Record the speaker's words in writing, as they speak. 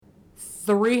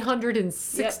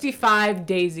365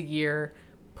 days a year.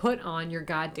 Put on your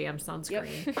goddamn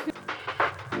sunscreen.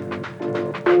 Yep.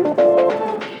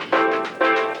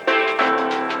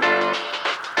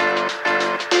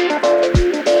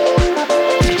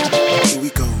 Here we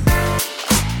go.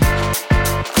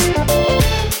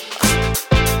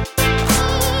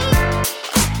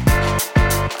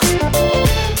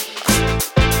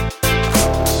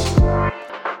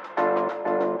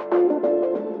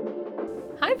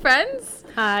 Hi, friends.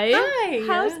 Hi. Hi.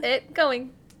 How's it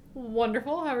going?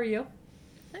 Wonderful. How are you?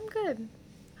 I'm good.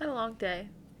 Had a long day.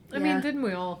 I mean, didn't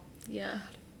we all? Yeah.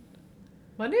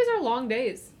 Mondays are long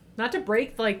days. Not to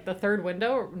break, like, the third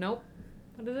window. Nope.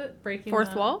 What is it? Breaking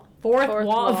Fourth the... wall? Fourth Fourth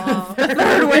wall. wall.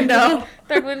 Third window.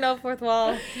 Third window, fourth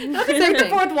wall. Not to break the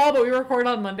fourth wall, but we record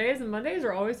on Mondays, and Mondays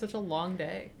are always such a long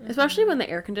day. Especially when the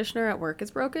air conditioner at work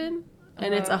is broken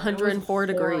and it's It 104 was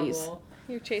degrees. horrible.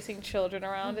 You're chasing children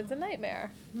around. It's a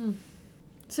nightmare.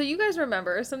 So you guys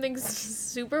remember something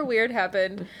super weird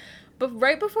happened. But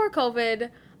right before COVID,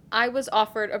 I was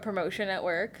offered a promotion at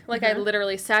work. Like, I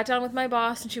literally sat down with my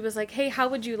boss, and she was like, hey, how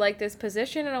would you like this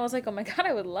position? And I was like, oh my God,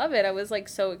 I would love it. I was, like,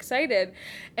 so excited.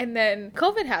 And then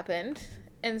COVID happened.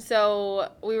 And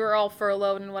so we were all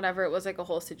furloughed and whatever. It was, like, a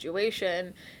whole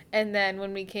situation. And then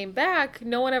when we came back,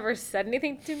 no one ever said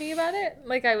anything to me about it.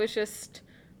 Like, I was just...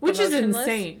 Which is emotionless.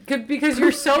 insane. Because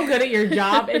you're so good at your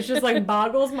job, it's just, like,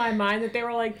 boggles my mind that they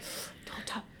were like,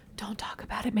 don't talk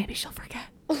about it. Maybe she'll forget.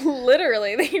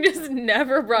 Literally. They just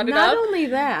never brought it Not up. only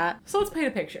that, So let's paint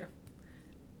a picture.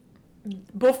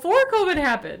 Before COVID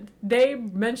happened, they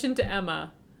mentioned to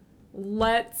Emma,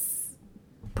 let's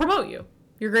promote you.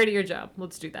 You're great at your job.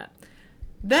 Let's do that.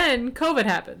 Then COVID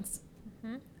happens.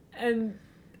 And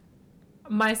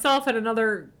myself and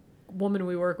another woman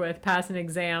we work with pass an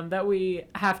exam that we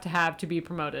have to be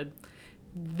promoted.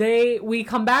 We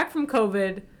come back from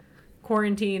COVID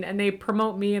quarantine and they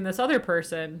promote me and this other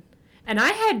person. And I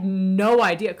had no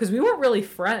idea because we weren't really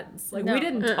friends. Like, No. we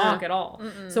didn't talk at all.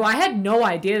 So I had no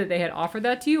idea that they had offered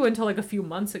that to you until, like, a few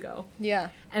months ago. Yeah.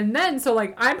 And then, so,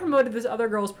 like, I'm promoted, this other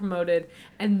girl's promoted,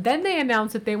 and then they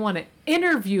announced that they want to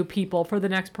interview people for the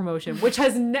next promotion, which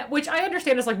which I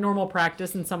understand is, like, normal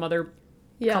practice in some other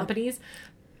companies.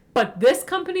 But this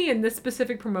company and this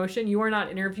specific promotion, you are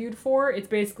not interviewed for. It's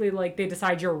basically, like, they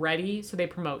decide you're ready, so they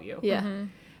promote you. yeah.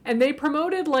 And they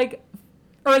promoted,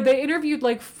 they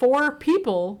interviewed, 4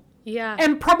 people Yeah.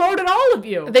 and promoted all of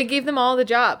you. They gave them all the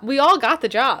job. We all got the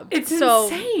job. It's so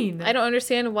insane. I don't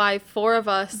understand why 4 of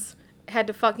us had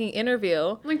to fucking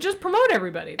interview Like, just promote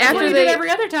everybody. That's After what we they- did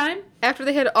every other time. after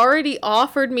they had already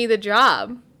offered me the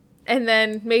job and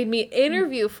then made me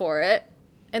interview for it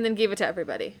and then gave it to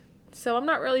everybody. So I'm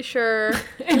not really sure.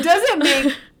 It doesn't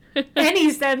make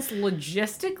any sense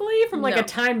logistically from, like, No. a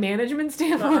time management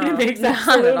standpoint. Uh-uh. It makes Not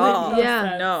absolutely at all. no Yeah.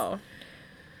 sense. No.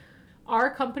 Our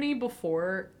company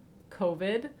before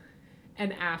COVID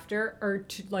and after are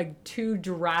two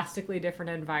drastically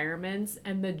different environments,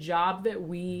 and the job that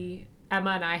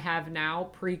Emma and I have now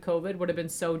pre-COVID would have been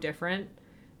so different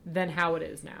than how it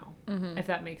is now, if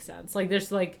that makes sense. Like, there's,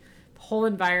 the whole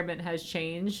environment has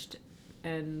changed,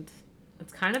 and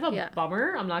it's kind of a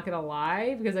bummer, I'm not gonna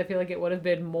lie, because I feel like it would have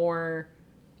been more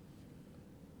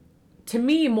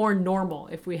normal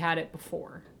if we had it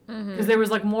before. Because there was,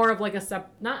 more of,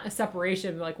 not a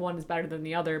separation, one is better than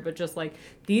the other, but just,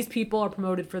 these people are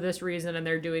promoted for this reason and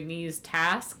they're doing these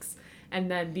tasks, and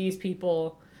then these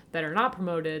people that are not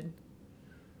promoted,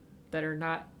 that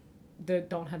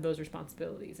don't have those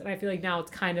responsibilities. And I feel like now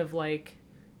it's kind of,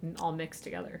 all mixed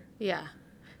together. Yeah.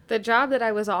 The job that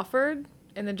I was offered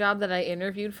and the job that I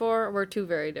interviewed for were 2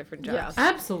 very different jobs. Yes.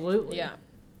 Absolutely. Yeah.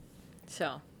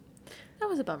 So, that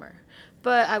was a bummer.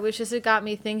 But it got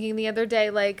me thinking the other day,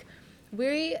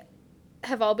 we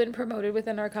have all been promoted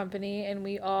within our company and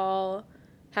we all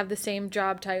have the same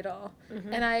job title.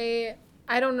 And I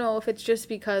don't know if it's just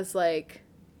because,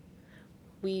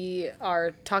 we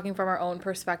are talking from our own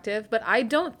perspective, but I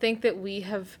don't think that we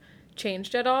have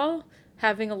changed at all,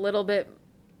 having a little bit.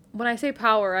 When I say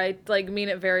power, I mean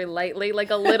it very lightly, a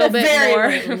little bit more.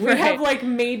 Lightly. We Right. have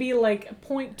maybe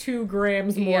 0.2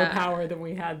 grams more Yeah. power than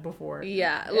we had before.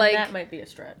 Yeah, And that might be a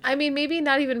stretch. I mean, maybe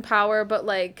not even power, but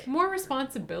More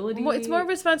responsibility. it's more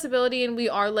responsibility, and we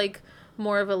are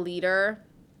more of a leader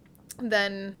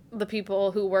than the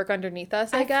people who work underneath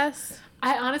us, I guess.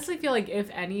 I honestly feel like, if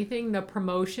anything, the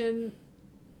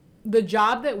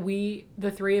job that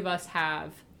the 3 of us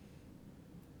have,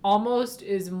 almost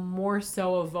is more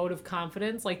so a vote of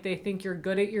confidence. They think you're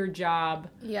good at your job.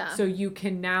 Yeah. So you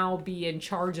can now be in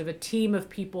charge of a team of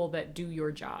people that do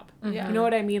your job. Yeah. You know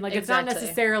what I mean? It's not Exactly.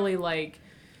 necessarily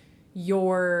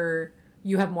you're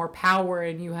you have more power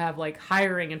and you have like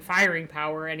hiring and firing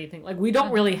power or anything. Like we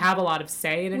don't really have a lot of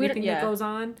say in anything that goes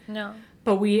on. No.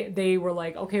 But they were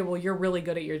like, okay, well, you're really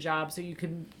good at your job, so you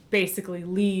can basically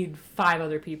lead 5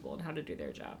 other people in how to do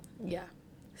their job. Yeah.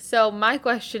 So my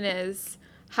question is,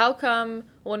 how come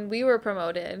when we were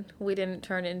promoted, we didn't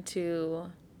turn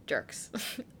into jerks?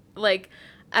 Like,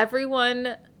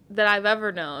 everyone that I've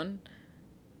ever known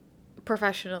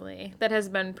professionally that has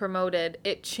been promoted,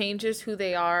 it changes who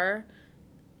they are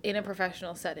in a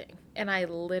professional setting. And I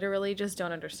literally just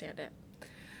don't understand it.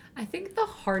 I think the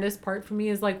hardest part for me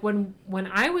is like when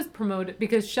I was promoted,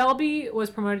 because Shelby was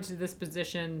promoted to this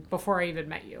position before I even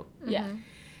met you. Yeah.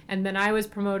 And then I was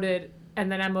promoted,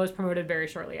 and then Emma was promoted very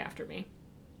shortly after me.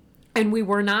 And we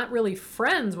were not really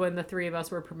friends when the 3 of us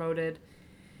were promoted.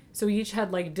 So we each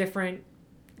had like different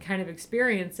kind of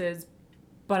experiences.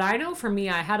 But I know for me,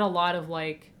 I had a lot of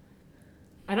like,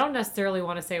 I don't necessarily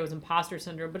want to say it was imposter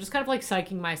syndrome, but just kind of like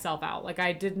psyching myself out. Like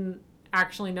I didn't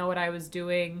actually know what I was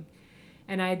doing.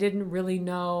 And I didn't really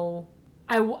know,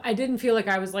 I didn't feel like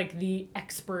I was like the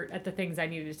expert at the things I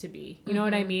needed to be. You know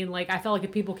what I mean? Like I felt like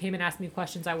if people came and asked me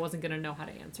questions, I wasn't going to know how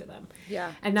to answer them.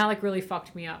 Yeah. And that like really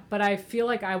fucked me up. But I feel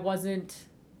like I wasn't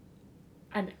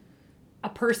a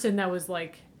person that was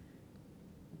like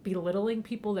belittling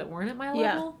people that weren't at my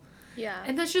level. Yeah.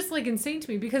 And that's just like insane to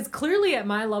me because clearly at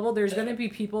my level, there's going to be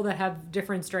people that have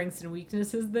different strengths and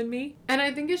weaknesses than me. And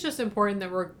I think it's just important that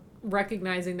we're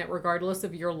recognizing that regardless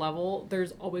of your level,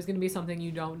 there's always going to be something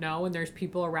you don't know, and there's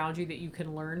people around you that you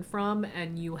can learn from,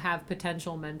 and you have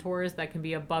potential mentors that can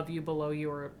be above you, below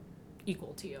you, or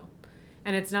equal to you.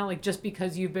 And it's not like just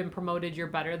because you've been promoted you're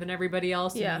better than everybody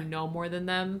else and you know more than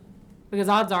them, because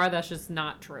odds are that's just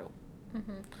not true.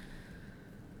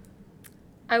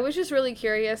 I was just really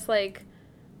curious, like,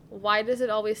 why does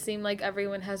it always seem like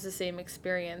everyone has the same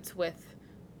experience with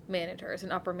managers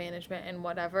and upper management and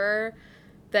whatever,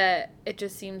 that it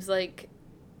just seems like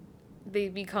they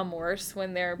become worse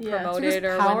when they're promoted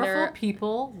or when they're... Powerful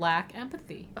people lack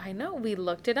empathy. I know, we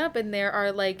looked it up and there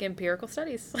are like empirical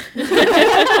studies. But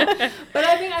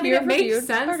I mean it makes sense.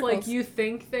 articles. Like you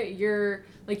think that you're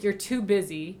too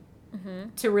busy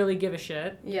to really give a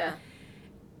shit. Yeah.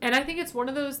 And I think it's one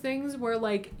of those things where,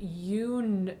 like,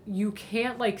 you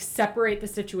can't, like, separate the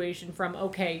situation from,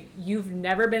 okay, you've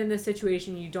never been in this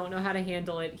situation, you don't know how to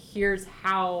handle it, here's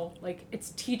how, like,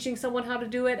 it's teaching someone how to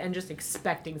do it and just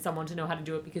expecting someone to know how to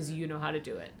do it because you know how to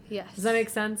do it. Yes. Does that make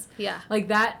sense? Yeah. Like,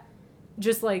 that,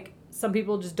 just, like, some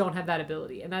people just don't have that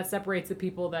ability. And that separates the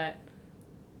people that,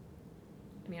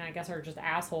 I mean, I guess are just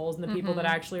assholes, and the people that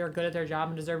actually are good at their job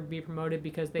and deserve to be promoted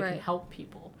because they can help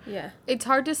people. Yeah. It's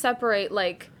hard to separate,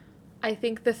 like, I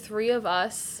think the 3 of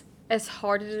us, as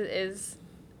hard as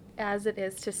it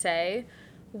is to say,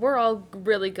 we're all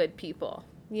really good people,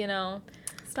 you know?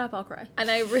 Stop, I'll cry.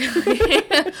 And I really,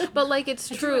 but like, it's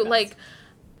true. Like,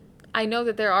 I know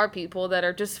that there are people that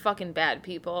are just fucking bad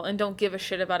people and don't give a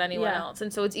shit about anyone else.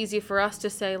 And so it's easy for us to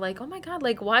say, like, oh my God,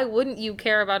 like, why wouldn't you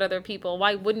care about other people?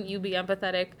 Why wouldn't you be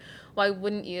empathetic? Why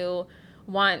wouldn't you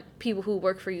want people who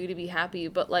work for you to be happy?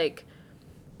 But, like,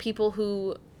 people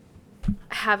who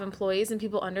have employees and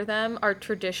people under them are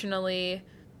traditionally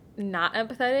not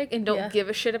empathetic and don't give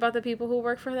a shit about the people who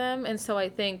work for them. And so I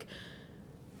think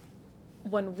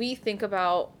when we think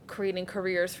about creating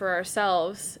careers for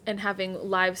ourselves and having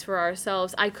lives for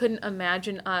ourselves, I couldn't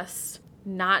imagine us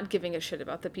not giving a shit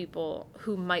about the people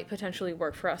who might potentially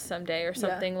work for us someday or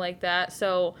something like that.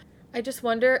 So I just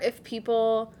wonder if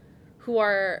people who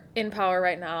are in power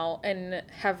right now and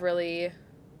have really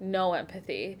no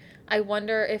empathy, I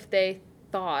wonder if they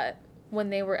thought when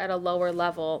they were at a lower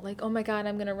level, like, oh my God,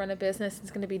 I'm going to run a business,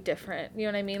 it's going to be different. You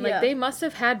know what I mean? Like, they must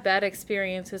have had bad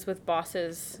experiences with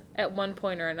bosses at one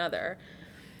point or another,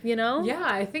 you know? Yeah,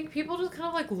 I think people just kind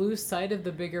of, like, lose sight of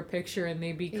the bigger picture, and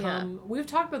they become, we've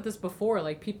talked about this before,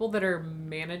 like, people that are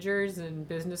managers and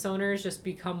business owners just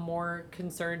become more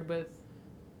concerned with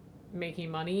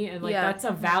making money, and, like, that's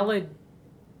a valid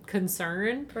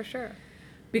concern. For sure.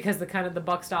 Because the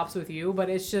buck stops with you, but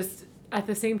it's just, at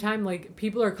the same time, like,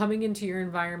 people are coming into your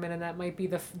environment, and that might be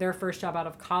their first job out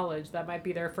of college. That might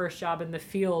be their first job in the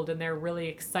field, and they're really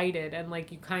excited. And,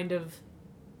 like, you kind of,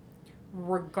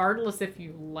 regardless if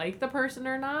you like the person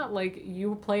or not, like,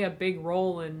 you play a big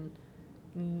role in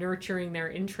nurturing their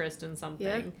interest in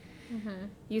something. Yeah.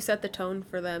 You set the tone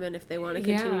for them, and if they want to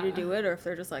continue to do it, or if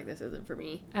they're just like, this isn't for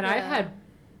me. And I've had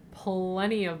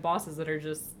plenty of bosses that are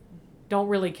just, don't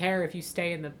really care if you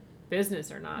stay in the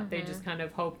business or not. They just kind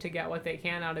of hope to get what they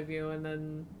can out of you and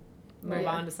then move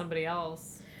on to somebody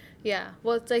else. Yeah.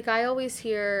 Well, it's like I always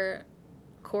hear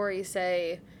Corey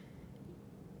say,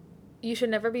 you should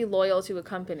never be loyal to a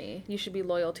company. You should be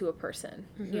loyal to a person.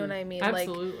 You know what I mean?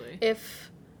 Absolutely. Like,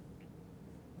 if,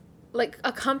 like,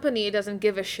 a company doesn't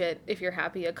give a shit if you're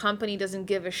happy. A company doesn't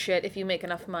give a shit if you make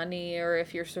enough money or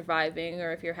if you're surviving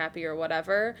or if you're happy or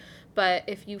whatever. But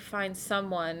if you find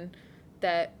someone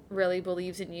that really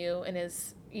believes in you and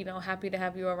is, you know, happy to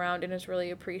have you around and is really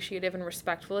appreciative and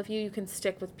respectful of you, you can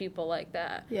stick with people like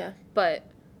that. Yeah. But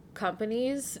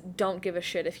companies don't give a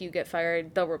shit if you get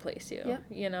fired. They'll replace you. Yeah.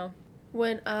 You know?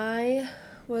 When I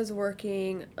was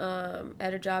working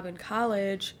at a job in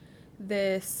college,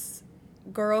 this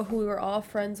girl who we were all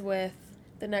friends with,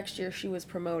 the next year she was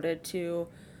promoted to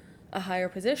a higher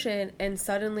position, and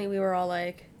suddenly we were all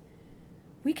like,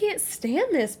 we can't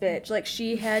stand this bitch. Like,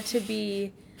 she had to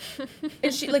be...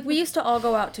 And she, like, we used to all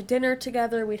go out to dinner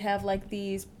together. We'd have, like,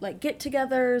 these, like,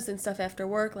 get-togethers and stuff after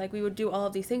work. Like, we would do all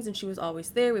of these things, and she was always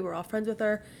there. We were all friends with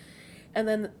her. And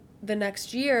then the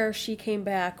next year, she came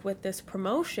back with this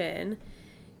promotion,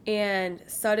 and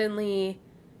suddenly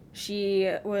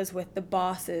she was with the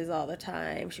bosses all the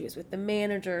time. She was with the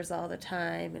managers all the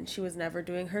time, and she was never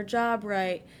doing her job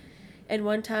right. And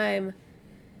one time,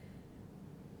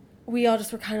 we all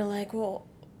just were kind of like, well,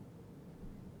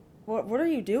 what are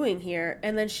you doing here?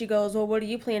 And then she goes, well, what are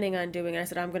you planning on doing? And I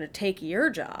said, I'm going to take your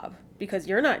job because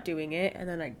you're not doing it. And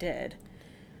then I did.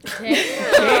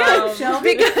 Damn,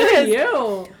 Shelby, good for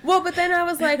you. Well, but then I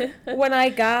was like, when I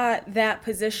got that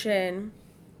position,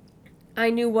 I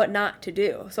knew what not to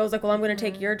do. So I was like, well, I'm going to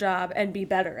take your job and be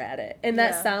better at it. And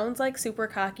that sounds like super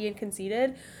cocky and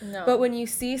conceited. No. But when you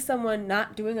see someone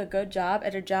not doing a good job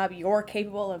at a job you're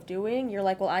capable of doing, you're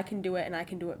like, well, I can do it and I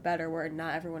can do it better, where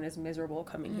not everyone is miserable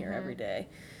coming here every day.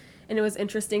 And it was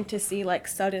interesting to see, like,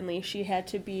 suddenly she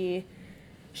had,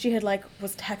 like,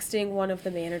 was texting one of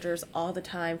the managers all the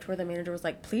time to where the manager was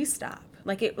like, please stop.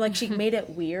 Like, she made it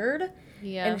weird.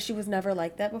 Yeah. And she was never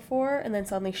like that before. And then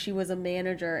suddenly she was a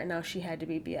manager, and now she had to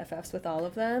be BFFs with all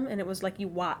of them. And it was like you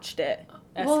watched it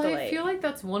escalate. Well, I feel like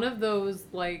that's one of those,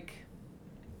 like,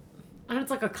 and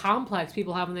it's like a complex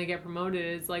people have when they get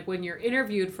promoted. Is like when you're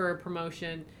interviewed for a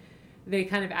promotion, they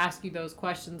kind of ask you those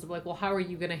questions of like, well, how are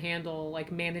you going to handle,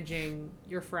 like, managing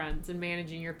your friends and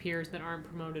managing your peers that aren't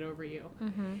promoted over you?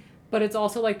 Mm-hmm. But it's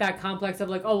also like that complex of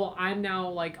like, oh, well, I'm now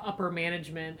like upper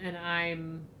management and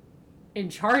I'm in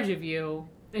charge of you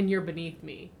and you're beneath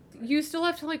me. You still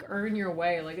have to, like, earn your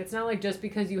way. Like, it's not like just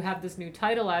because you have this new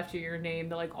title after your name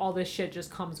that, like, all this shit just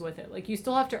comes with it. Like, you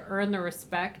still have to earn the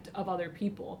respect of other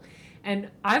people. And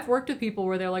I've worked with people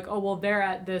where they're like, oh, well, they're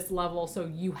at this level, so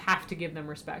you have to give them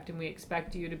respect, and we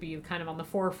expect you to be kind of on the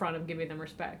forefront of giving them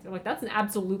respect. I'm like, that's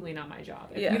absolutely not my job.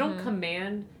 If you don't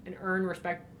command and earn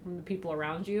respect from the people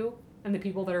around you and the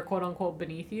people that are quote-unquote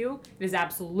beneath you, it is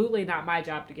absolutely not my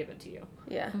job to give it to you.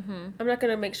 Yeah. I'm not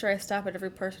going to make sure I stop at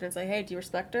every person and say, hey, do you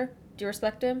respect her? Do you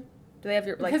respect him? Do they have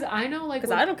your, like... Because I know, like...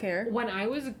 Because I don't care. When I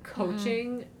was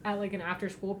coaching at, like, an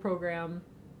after-school program,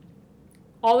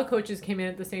 all the coaches came in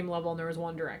at the same level, and there was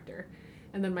one director.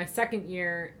 And then my second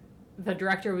year, the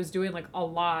director was doing, like, a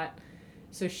lot,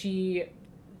 so she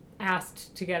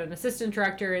asked to get an assistant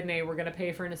director, and they were going to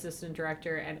pay for an assistant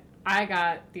director, and I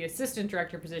got the assistant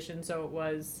director position, so it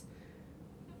was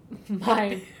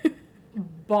my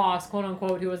boss, quote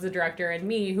unquote, who was the director, and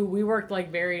me, who we worked,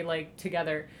 like, very, like,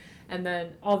 together. And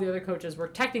then all the other coaches were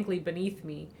technically beneath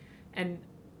me.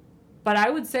 But I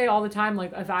would say all the time,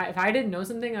 like, if I didn't know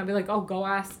something, I'd be like, oh, go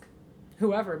ask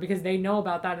whoever, because they know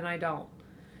about that and I don't.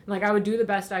 And, like, I would do the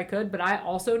best I could, but I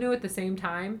also knew at the same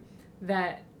time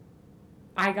that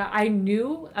I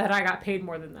knew that I got paid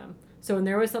more than them. So when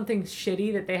there was something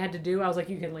shitty that they had to do, I was like,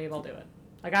 you can leave, I'll do it.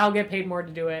 Like, I'll get paid more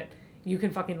to do it. You can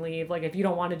fucking leave. Like, if you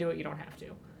don't want to do it, you don't have to.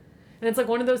 And it's like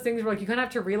one of those things where, like, you kind of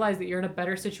have to realize that you're in a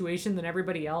better situation than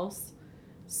everybody else.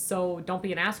 So don't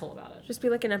be an asshole about it. Just be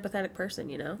like an empathetic person,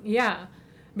 you know? Yeah.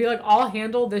 Be like, I'll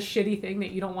handle this shitty thing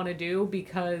that you don't want to do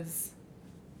because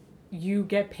you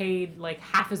get paid, like,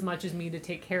 half as much as me to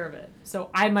take care of it. So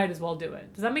I might as well do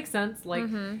it. Does that make sense? Like,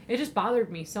 it just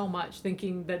bothered me so much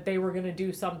thinking that they were going to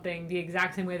do something the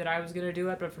exact same way that I was going to do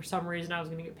it, but for some reason I was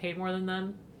going to get paid more than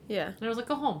them. Yeah. And I was like,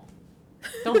 go home.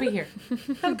 Don't be here.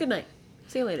 Have a good night.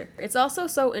 See you later. It's also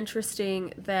so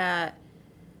interesting that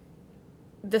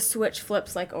the switch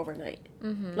flips, like, overnight.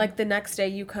 Mm-hmm. Like, the next day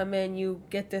you come in, you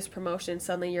get this promotion,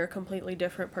 suddenly you're a completely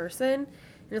different person. And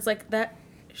it's like, that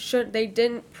they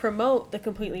didn't promote the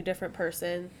completely different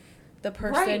person. The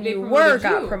person you were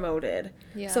got promoted.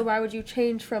 Yeah. So why would you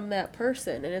change from that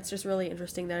person? And it's just really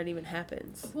interesting that it even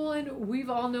happens. Well, and we've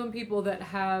all known people that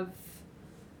have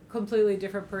completely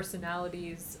different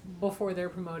personalities before they're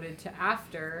promoted to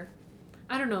after.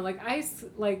 I don't know, like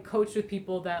like coached with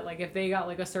people that like if they got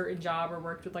like a certain job or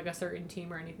worked with like a certain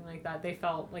team or anything like that, they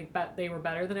felt like they were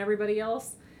better than everybody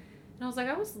else. And I was like,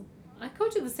 I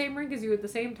coach at the same rink as you at the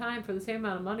same time for the same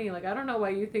amount of money. Like, I don't know why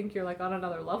you think you're like on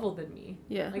another level than me.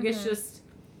 Yeah. Like, it's just,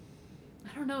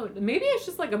 I don't know. Maybe it's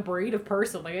just like a breed of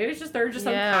person. Like, it's just, there are just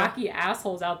some cocky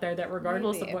assholes out there that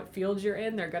regardless of what field you're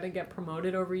in, they're going to get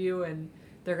promoted over you and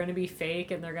they're going to be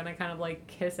fake and they're going to kind of like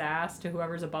kiss ass to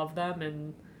whoever's above them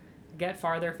and get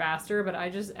farther faster. But I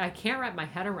can't wrap my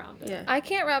head around it. Yeah. I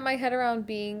can't wrap my head around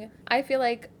I feel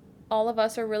like all of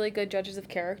us are really good judges of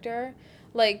character.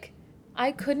 Like,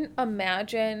 I couldn't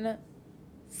imagine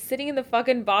sitting in the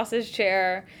fucking boss's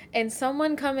chair and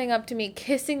someone coming up to me,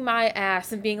 kissing my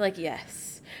ass and being like,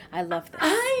 yes, I love this.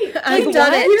 I've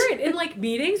done it. I hear it in like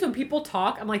meetings when people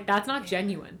talk. I'm like, that's not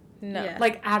genuine. No. Yeah.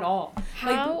 Like, at all.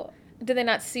 How do they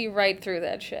not see right through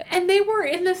that shit? And they were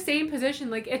in the same position.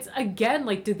 Like, it's, again,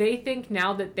 like, do they think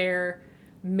now that they're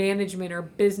management or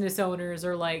business owners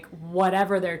or, like,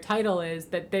 whatever their title is,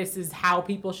 that this is how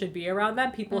people should be around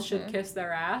them? People should kiss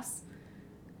their ass?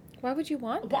 Why would you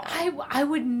want Well, that? I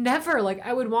would never. Like,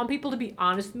 I would want people to be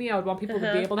honest with me. I would want people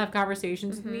to be able to have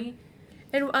conversations with me.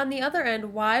 And on the other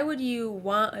end, why would you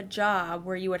want a job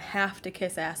where you would have to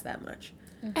kiss ass that much?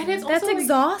 And it's That's also, like,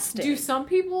 exhausting. do some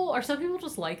people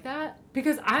just like that?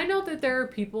 Because I know that there are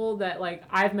people that, like,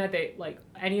 I've met that, like,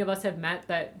 any of us have met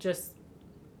that just,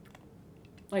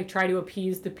 like, try to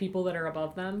appease the people that are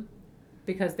above them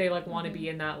because they, like, want to be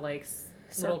in that, like,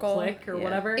 little Circle. clique or Yeah.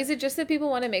 whatever. Is it just that people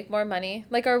want to make more money?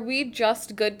 Like, are we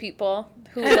just good people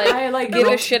who, like, I, like, give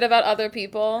don't- a shit about other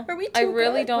people? Are we I too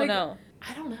really good? don't Like, know.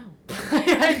 I don't know.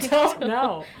 I don't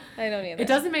know. I don't either. It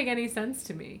doesn't make any sense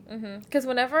to me. Because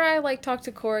whenever I, like, talk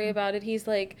to Corey about it, he's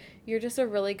like, you're just a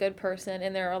really good person,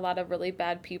 and there are a lot of really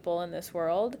bad people in this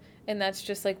world, and that's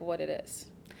just, like, what it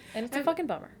is. And it's a fucking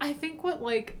bummer. I think what,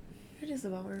 like, It is a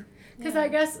bummer. because I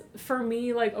guess for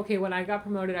me, like, okay, when I got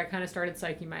promoted, I kind of started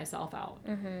psyching myself out.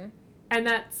 And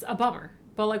that's a bummer.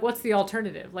 But, like, what's the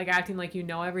alternative? Like, acting like you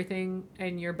know everything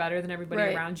and you're better than everybody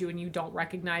Right. around you and you don't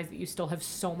recognize that you still have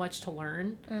so much to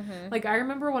learn. Like, I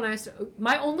remember when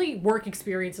my only work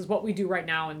experience is what we do right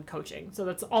now in coaching. So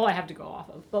that's all I have to go off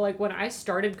of. But, like, when I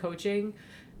started coaching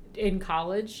in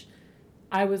college,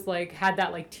 I was, like, had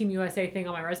that, like, Team USA thing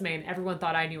on my resume and everyone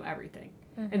thought I knew everything.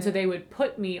 And so they would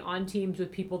put me on teams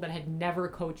with people that had never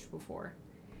coached before.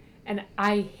 And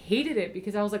I hated it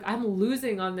because I was like, I'm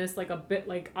losing on this, like, a bit,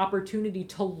 like, opportunity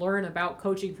to learn about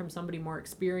coaching from somebody more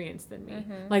experienced than me.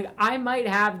 Like, I might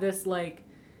have this, like,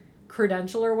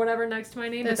 credential or whatever next to my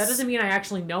name, but that This doesn't mean I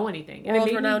actually know anything. And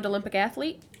World-renowned Olympic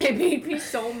athlete? it made me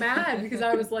so mad because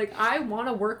I was like, I want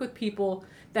to work with people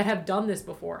that have done this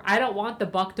before. I don't want the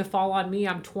buck to fall on me.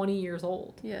 I'm 20 years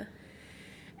old. Yeah.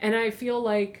 And I feel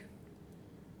like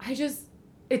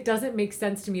it doesn't make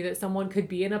sense to me that someone could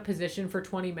be in a position for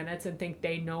 20 minutes and think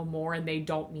they know more and they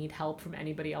don't need help from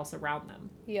anybody else around them.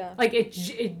 Yeah. Like,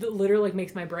 it literally like,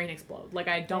 makes my brain explode. Like,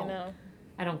 I don't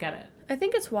get it. I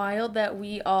think it's wild that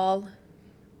we all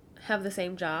have the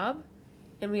same job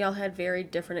and we all had very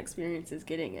different experiences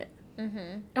getting it.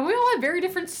 And we all have very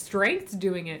different strengths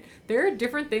doing it. There are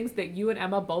different things that you and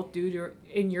Emma both do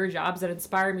in your jobs that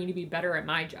inspire me to be better at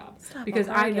my job. Stop, Because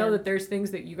I'll cry I know again. that there's things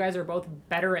that you guys are both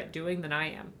better at doing than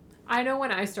I am. I know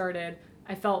when I started,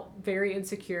 I felt very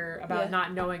insecure about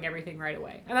not knowing everything right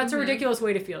away. And that's a ridiculous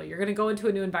way to feel. You're going to go into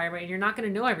a new environment and you're not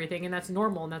going to know everything, and that's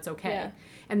normal and that's okay. Yeah.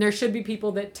 And there should be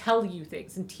people that tell you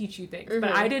things and teach you things.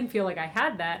 But I didn't feel like I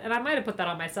had that, and I might have put that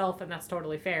on myself, and that's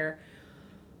totally fair.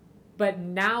 But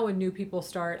now when new people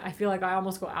start, I feel like I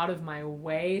almost go out of my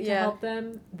way to help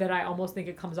them, that I almost think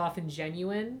it comes off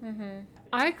ingenuine.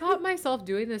 I caught myself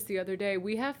doing this the other day.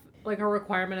 We have like a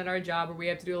requirement at our job where we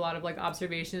have to do a lot of like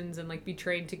observations and like be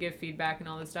trained to give feedback and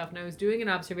all this stuff. And I was doing an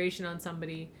observation on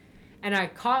somebody and I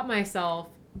caught myself.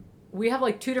 We have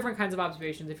like two different kinds of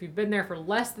observations. If you've been there for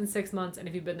less than 6 months and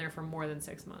if you've been there for more than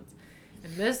 6 months.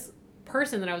 And this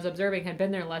person that I was observing had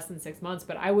been there less than 6 months,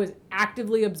 but I was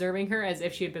actively observing her as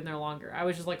if she had been there longer. I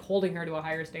was just like holding her to a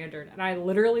higher standard. And I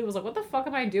literally was like, what the fuck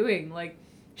am I doing? Like,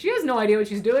 she has no idea what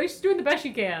she's doing. She's doing the best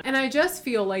she can. And I just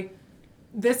feel like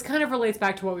this kind of relates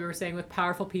back to what we were saying with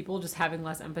powerful people just having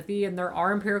less empathy. And there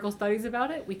are empirical studies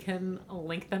about it. We can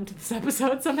link them to this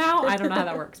episode somehow. I don't know how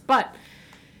that works. But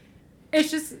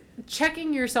it's just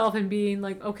checking yourself and being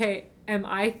like, okay, am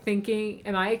I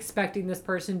expecting this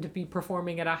person to be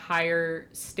performing at a higher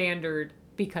standard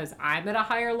because I'm at a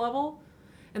higher level?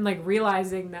 And like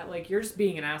realizing that like you're just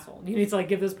being an asshole. You need to like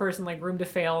give this person like room to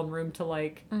fail and room to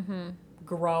like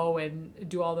grow and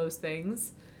do all those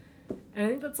things. And I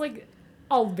think that's like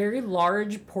a very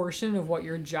large portion of what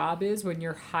your job is when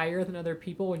you're higher than other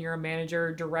people, when you're a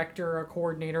manager, director, a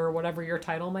coordinator, or whatever your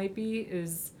title might be,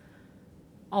 is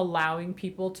allowing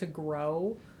people to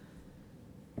grow.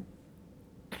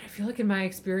 And I feel like in my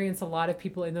experience, a lot of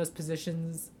people in those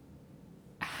positions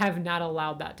have not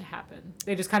allowed that to happen.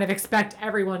 They just kind of expect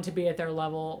everyone to be at their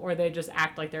level, or they just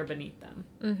act like they're beneath them.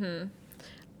 Mm-hmm.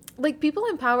 Like, people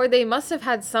in power, they must have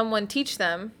had someone teach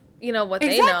them, you know, what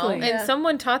they know. And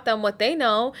someone taught them what they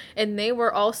know, and they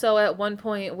were also at one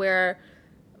point where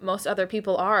most other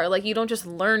people are. Like, you don't just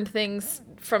learn things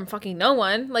from fucking no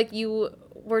one. Like, you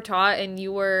were taught and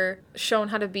you were shown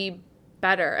how to be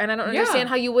better. And I don't understand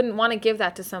how you wouldn't want to give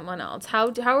that to someone else. How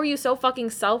are you so fucking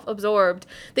self-absorbed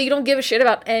that you don't give a shit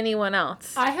about anyone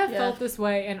else? I have felt this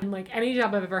way, and like any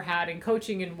job I've ever had in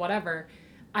coaching and whatever,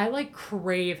 I like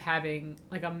crave having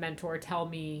like a mentor tell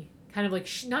me, kind of like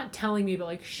not telling me, but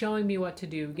like showing me what to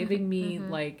do, giving me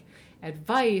like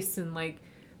advice, and like,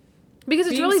 because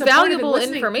it's really valuable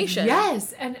information.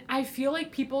 Yes, and I feel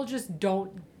like people just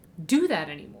don't do that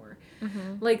anymore.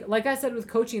 Like I said with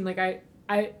coaching, like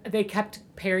they kept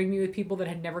pairing me with people that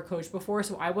had never coached before,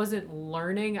 so I wasn't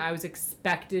learning. I was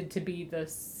expected to be the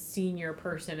senior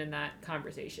person in that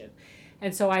conversation.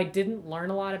 And so I didn't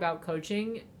learn a lot about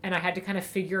coaching, and I had to kind of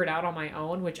figure it out on my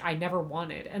own, which I never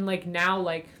wanted. And like now,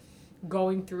 like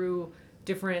going through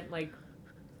different like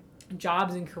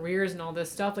jobs and careers and all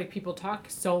this stuff, like people talk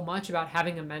so much about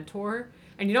having a mentor,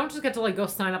 and you don't just get to like go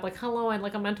sign up like, hello, I'd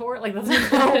like a mentor. Like that's not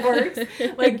how it works.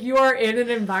 Like you are in an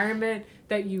environment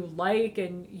that you like,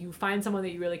 and you find someone that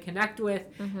you really connect with,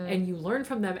 and you learn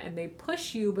from them, and they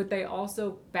push you, but they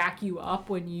also back you up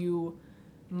when you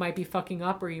might be fucking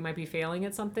up or you might be failing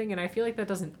at something. And I feel like that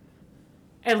doesn't,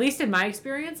 at least in my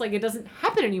experience, like it doesn't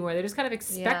happen anymore. They just kind of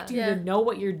expect you to know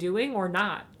what you're doing or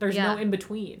not. There's no in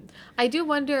between. I do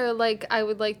wonder, like, I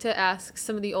would like to ask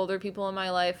some of the older people in my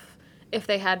life if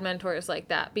they had mentors like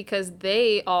that, because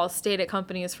they all stayed at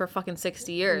companies for fucking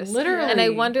 60 years. Literally. And I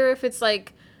wonder if it's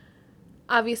like,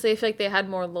 obviously I feel like they had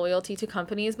more loyalty to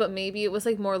companies, but maybe it was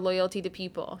like more loyalty to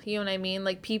people. You know what I mean?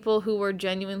 Like people who were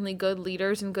genuinely good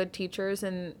leaders and good teachers,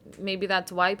 and maybe that's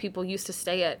why people used to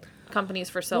stay at companies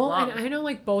for so long. And I know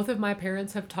like both of my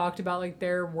parents have talked about like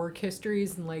their work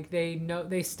histories, and like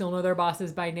they still know their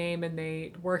bosses by name, and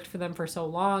they worked for them for so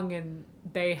long, and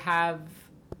they have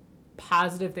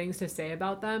positive things to say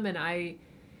about them. And I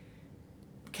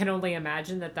can only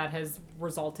imagine that has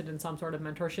resulted in some sort of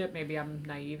mentorship. Maybe I'm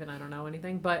naive and I don't know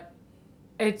anything, but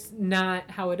it's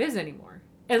not how it is anymore.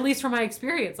 At least from my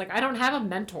experience. Like, I don't have a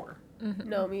mentor.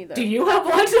 No, me either. Do you have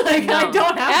one? Like, no. I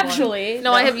don't have Actually, one.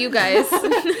 No, I have you guys.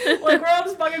 Like, we're all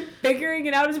just fucking figuring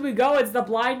it out as we go. It's the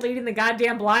blind leading the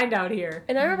goddamn blind out here.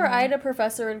 And I remember I had a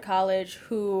professor in college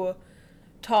who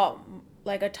taught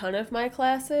like a ton of my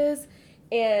classes,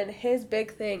 and his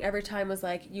big thing every time was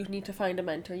like, you need to find a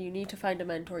mentor, you need to find a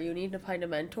mentor, you need to find a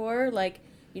mentor. Like,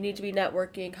 you need to be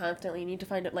networking constantly, you need to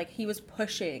find it. Like, he was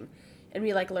pushing, and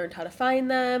we like learned how to find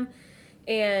them.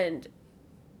 And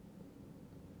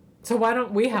so why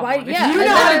don't we have one? Yeah, if you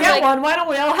know how to get one, why don't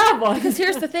we all have one? Because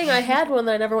here's the thing, I had one,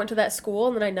 then I never went to that school,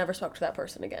 and then I never spoke to that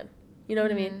person again. You know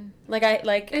what I mean? Like,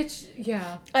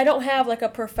 I don't have like a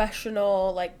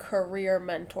professional like career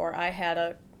mentor.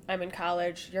 I'm in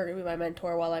college, you're going to be my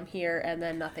mentor while I'm here, and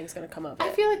then nothing's going to come of it.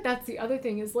 I feel like that's the other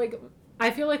thing is, like,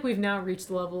 I feel like we've now reached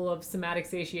the level of somatic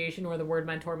satiation where the word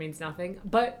mentor means nothing.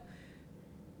 But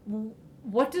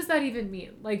what does that even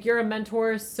mean? Like, you're a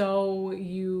mentor so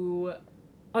you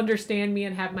understand me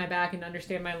and have my back and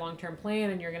understand my long-term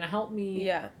plan, and you're going to help me.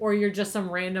 Yeah. Or you're just some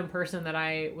random person that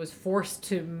I was forced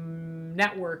to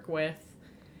network with,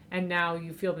 and now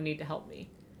you feel the need to help me.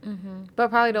 But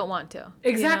probably don't want to.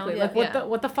 Exactly. You know? Like,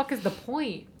 what the fuck is the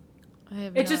point?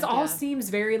 It just all seems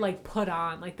very like put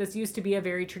on. Like, this used to be a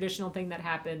very traditional thing that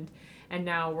happened, and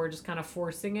now we're just kind of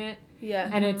forcing it. Yeah.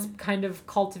 And it's kind of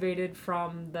cultivated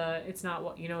from it's not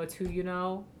what you know, it's who you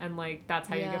know, and like that's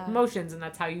how you get promotions, and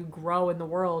that's how you grow in the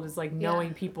world, is like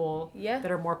knowing people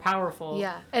that are more powerful.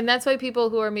 Yeah. And that's why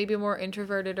people who are maybe more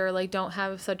introverted or like don't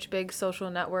have such big social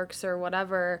networks or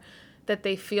whatever, that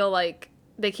they feel like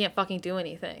they can't fucking do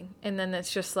anything. And then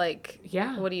it's just like,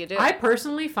 what do you do? I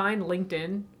personally find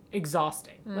LinkedIn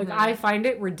exhausting. Like, I find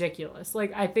it ridiculous.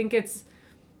 Like, I think it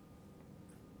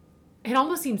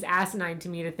almost seems asinine to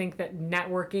me to think that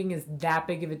networking is that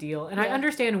big of a deal. And I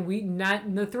understand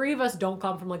the three of us don't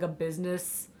come from like a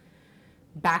business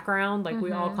background. Like,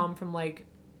 we all come from like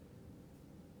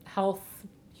health,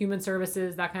 human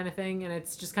services, that kind of thing. And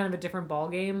it's just kind of a different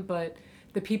ballgame. But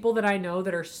the people that I know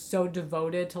that are so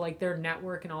devoted to like their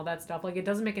network and all that stuff, like, it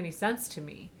doesn't make any sense to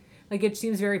me. Like, it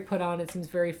seems very put on. It seems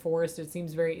very forced. It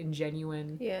seems very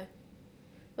ingenuine. Yeah.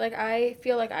 Like, I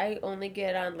feel like I only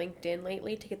get on LinkedIn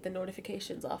lately to get the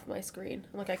notifications off my screen.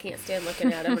 I'm like, I can't stand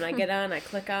looking at them. When I get on, I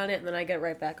click on it, and then I get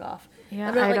right back off. Yeah,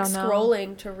 I'm not, I like, don't know.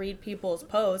 scrolling to read people's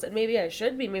posts, and maybe I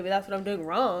should be. Maybe that's what I'm doing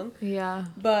wrong. Yeah.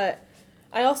 But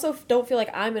I also don't feel like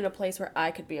I'm in a place where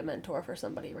I could be a mentor for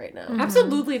somebody right now.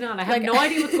 Absolutely not. I have Like- no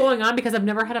idea what's going on because I've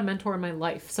never had a mentor in my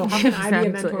life. So how can I be a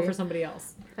mentor Exactly. for somebody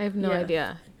else? I have no Yeah.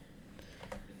 idea.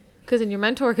 Because then your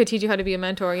mentor could teach you how to be a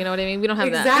mentor. You know what I mean? We don't have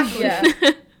Exactly. that.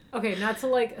 Yeah. Okay, not to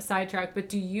like sidetrack, but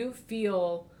do you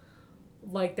feel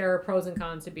like there are pros and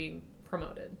cons to being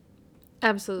promoted?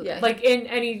 Absolutely. Yeah. Like in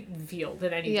any field,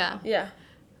 in any Yeah. job? Yeah.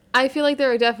 I feel like there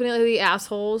are definitely the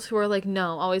assholes who are like,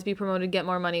 no, always be promoted, get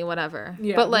more money, whatever.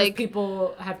 Yeah, but those like,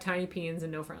 people have tiny peens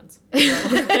and no friends.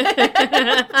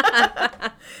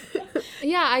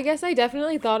 yeah, I guess I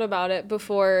definitely thought about it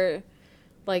before,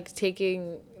 like,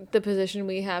 taking the position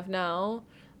we have now.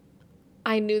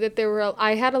 I knew that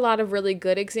I had a lot of really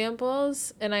good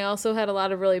examples, and I also had a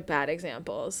lot of really bad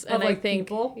examples. And Of, like, I think,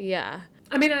 people? yeah.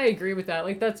 I mean, I agree with that.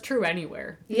 Like, that's true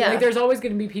anywhere. Yeah. Like, there's always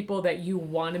going to be people that you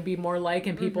want to be more like,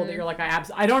 and people that you're like,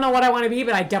 I don't know what I want to be,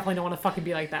 but I definitely don't want to fucking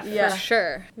be like that. Yeah. For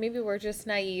sure. Maybe we're just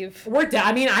naive.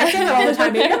 I mean, I say that all the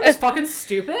time. Maybe I'm just fucking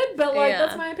stupid, but like, Yeah.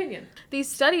 that's my opinion. These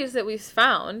studies that we've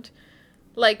found,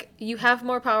 like, you have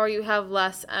more power, you have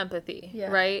less empathy,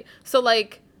 Yeah. right? So,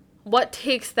 like, what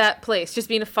takes that place? Just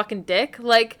being a fucking dick?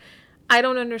 Like, I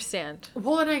don't understand.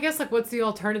 Well, and I guess, like, what's the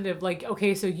alternative? Like,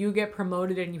 okay, so you get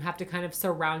promoted and you have to kind of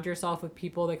surround yourself with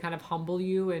people that kind of humble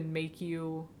you and make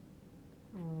you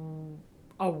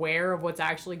aware of what's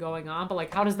actually going on. But,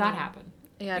 like, how does that happen?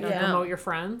 Yeah, I Like, don't you know. promote your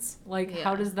friends? Like,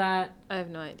 how Yeah. does that... I have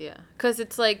no idea. Because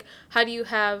it's like, how do you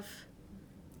have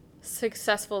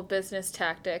successful business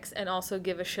tactics and also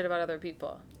give a shit about other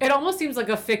people? It almost seems like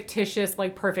a fictitious,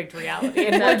 like, perfect reality.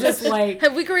 And we're just like...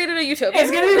 Have we created a utopia?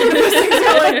 It's gonna be one of those things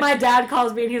where, like, my dad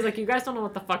calls me and he's like, you guys don't know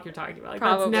what the fuck you're talking about. Like,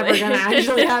 Probably. that's never gonna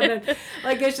actually happen.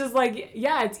 Like, it's just like,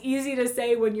 yeah, it's easy to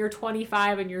say when you're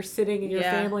 25 and you're sitting in your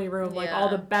Yeah. family room, like, Yeah. all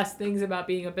the best things about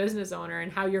being a business owner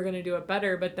and how you're gonna do it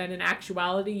better. But then in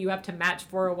actuality, you have to match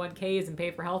 401ks and pay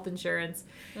for health insurance.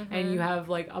 And you have,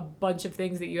 like, a bunch of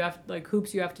things that you have, like,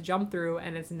 hoops you have to jump through,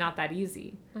 and it's not that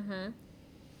easy.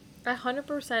 I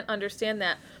 100% understand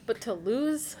that. But to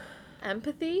lose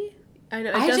empathy? I know.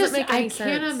 It doesn't make any I can't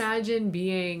sense. imagine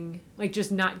being like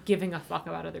just not giving a fuck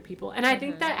about other people. And I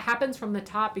think that happens from the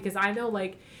top because I know,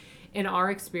 like, in our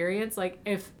experience, like,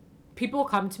 if people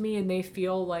come to me and they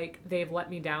feel like they've let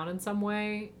me down in some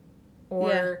way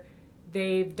or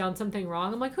they've done something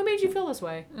wrong, I'm like, who made you feel this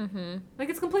way? Mm-hmm. Like,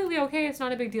 it's completely okay. It's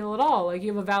not a big deal at all. Like, you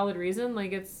have a valid reason.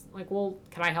 Like, it's like, well,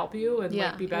 can I help you and Yeah.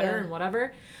 like be better Yeah. and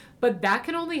whatever? But that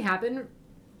can only happen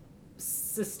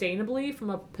sustainably from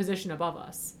a position above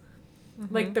us.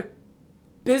 Like, the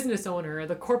business owner or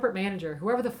the corporate manager,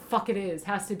 whoever the fuck it is,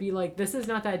 has to be like, this is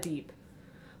not that deep.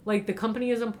 Like, the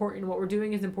company is important, what we're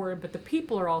doing is important, but the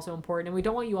people are also important, and we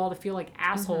don't want you all to feel like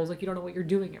assholes, like you don't know what you're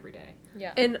doing every day.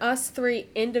 Yeah. And us three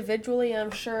individually,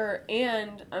 I'm sure,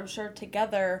 and I'm sure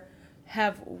together,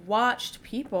 have watched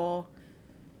people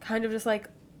kind of just, like,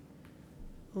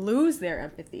 lose their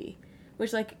empathy.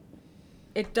 Which, like,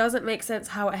 it doesn't make sense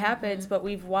how it happens, but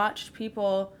we've watched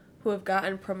people who have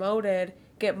gotten promoted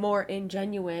get more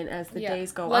ingenuine as the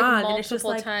days go like on. multiple And it's just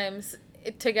like, times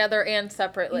together and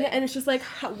separately. yeah, and it's just like,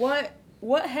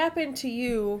 what happened to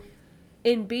you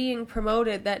in being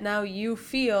promoted that now you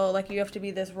feel like you have to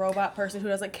be this robot person who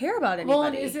doesn't care about anybody? Well,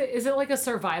 and is it like a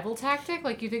survival tactic?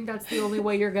 Like, you think that's the only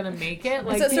way you're gonna make it?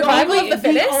 Like, it the survival only, of the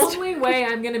fittest? only way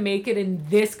I'm gonna make it in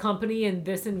this company, in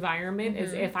this environment,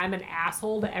 is if I'm an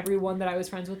asshole to everyone that I was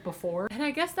friends with before. And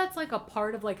I guess that's like a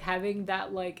part of like having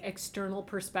that like external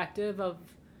perspective of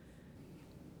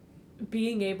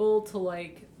being able to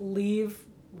like leave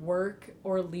work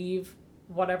or leave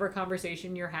whatever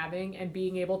conversation you're having and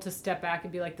being able to step back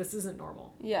and be like, this isn't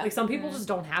normal. Yeah. Like, some people just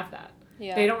don't have that.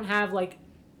 Yeah. They don't have like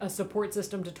a support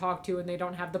system to talk to, and they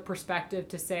don't have the perspective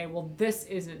to say, well, this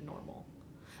isn't normal.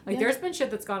 Like, there's been shit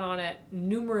that's gone on at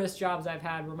numerous jobs I've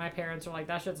had where my parents are like,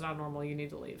 that shit's not normal, you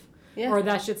need to leave. Yeah. Or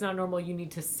that shit's not normal, you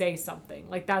need to say something.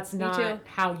 Like, that's too. not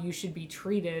how you should be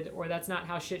treated, or that's not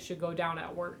how shit should go down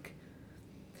at work.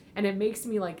 And it makes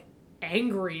me like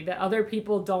angry that other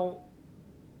people don't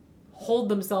hold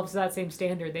themselves to that same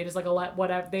standard. They just like let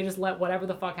whatever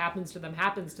the fuck happens to them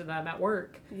at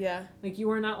work. Yeah. Like,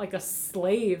 you are not like a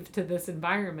slave to this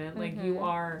environment. Like, you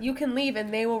are You can leave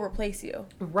and they will replace you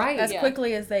right. as Yeah.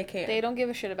 quickly as they can. They don't give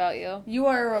a shit about you. You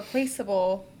are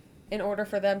replaceable in order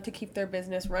for them to keep their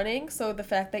business running. So the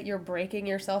fact that you're breaking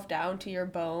yourself down to your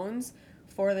bones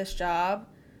for this job,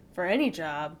 for any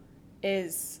job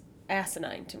is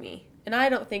asinine to me. And I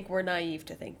don't think we're naive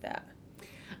to think that.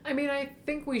 I mean, I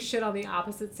think we should on the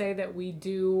opposite say that we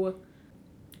do.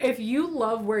 If you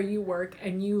love where you work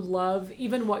and you love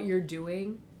even what you're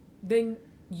doing, then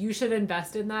you should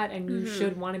invest in that and you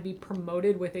should want to be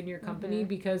promoted within your company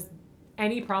because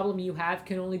any problem you have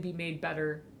can only be made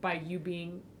better by you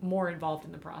being more involved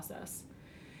in the process.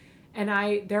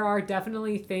 And there are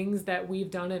definitely things that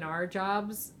we've done in our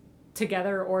jobs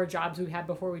together or jobs we had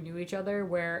before we knew each other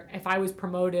where if I was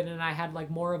promoted and I had like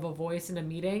more of a voice in a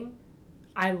meeting,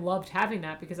 I loved having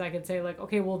that because I could say like,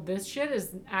 okay, well, this shit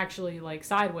is actually like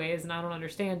sideways and I don't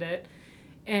understand it.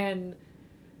 And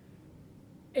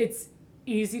it's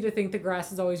easy to think the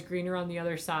grass is always greener on the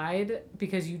other side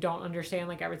because you don't understand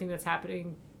like everything that's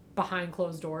happening behind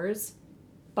closed doors.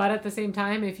 But at the same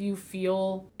time, if you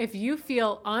feel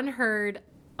unheard,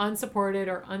 unsupported,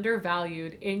 or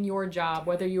undervalued in your job,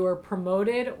 whether you are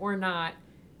promoted or not,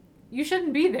 you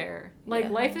shouldn't be there. Like,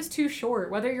 life is too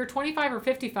short. Whether you're 25 or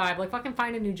 55, like, fucking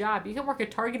find a new job. You can work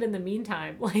at Target in the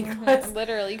meantime. Like,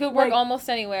 literally. You could work almost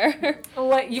anywhere.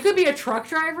 Like, you could be a truck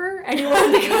driver anywhere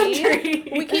in the country.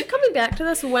 We keep coming back to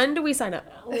this. When do we sign up?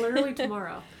 Literally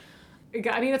tomorrow.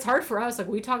 I mean, it's hard for us. Like,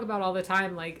 we talk about all the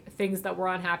time, like, things that we're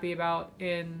unhappy about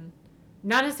in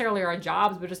not necessarily our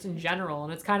jobs, but just in general.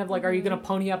 And it's kind of like, are you going to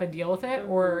pony up and deal with it?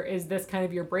 Or is this kind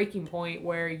of your breaking point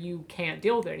where you can't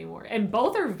deal with it anymore? And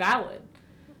both are valid.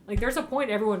 Like, there's a point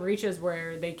everyone reaches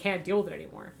where they can't deal with it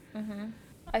anymore.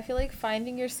 I feel like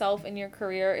finding yourself in your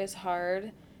career is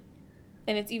hard.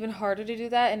 And it's even harder to do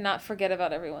that and not forget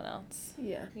about everyone else.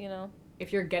 Yeah. You know?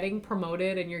 If you're getting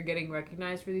promoted and you're getting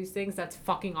recognized for these things, that's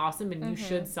fucking awesome and you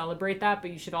should celebrate that,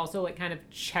 but you should also like kind of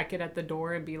check it at the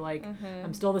door and be like,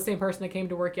 I'm still the same person that came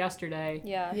to work yesterday.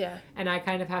 Yeah. And I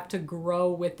kind of have to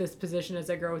grow with this position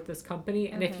as I grow with this company.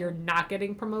 And if you're not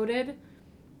getting promoted,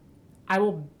 I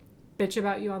will bitch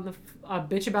about you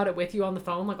bitch about it with you on the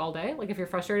phone like all day. Like if you're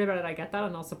frustrated about it, I get that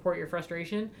and I'll support your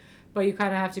frustration. But you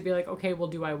kind of have to be like, okay, well,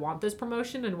 do I want this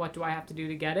promotion and what do I have to do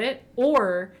to get it?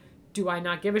 Or do I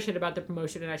not give a shit about the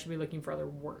promotion and I should be looking for other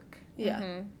work?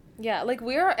 Yeah. Yeah, like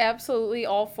we are absolutely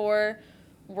all for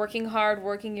working hard,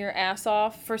 working your ass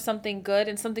off for something good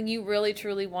and something you really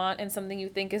truly want and something you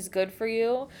think is good for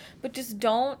you. But just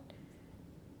don't,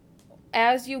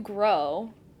 as you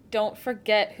grow, don't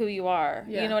forget who you are.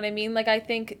 Yeah. You know what I mean? Like I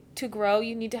think to grow,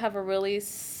 you need to have a really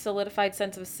solidified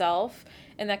sense of self.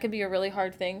 And that can be a really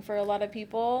hard thing for a lot of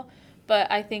people.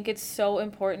 But I think it's so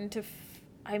important to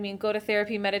go to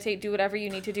therapy, meditate, do whatever you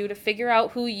need to do to figure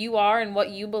out who you are and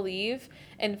what you believe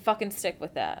and fucking stick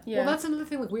with that. Yeah. Well, that's another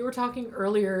thing. Like we were talking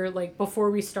earlier, like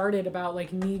before we started about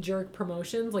like knee-jerk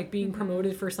promotions, like being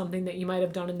promoted for something that you might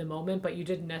have done in the moment, but you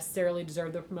didn't necessarily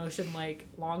deserve the promotion like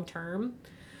long-term.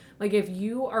 Like if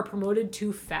you are promoted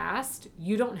too fast,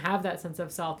 you don't have that sense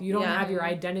of self. You don't have your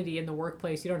identity in the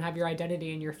workplace. You don't have your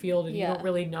identity in your field and you don't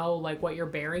really know like what your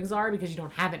bearings are because you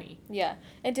don't have any. Yeah.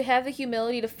 And to have the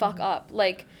humility to fuck up.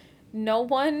 Like no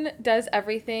one does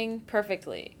everything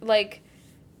perfectly. Like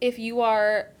if you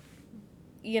are,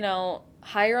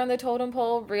 higher on the totem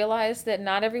pole, realize that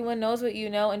not everyone knows what you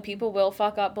know and people will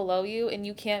fuck up below you and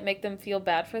you can't make them feel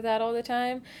bad for that all the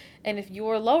time. And if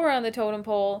you're lower on the totem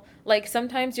pole, like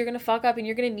sometimes you're going to fuck up and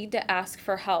you're going to need to ask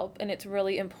for help. And it's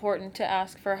really important to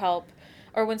ask for help.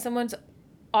 Or when someone's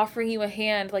offering you a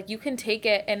hand, like you can take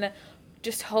it and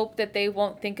just hope that they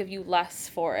won't think of you less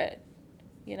for it,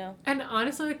 And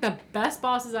honestly, like the best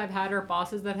bosses I've had are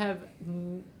bosses that have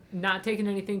not taken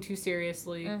anything too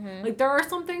seriously. Like there are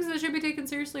some things that should be taken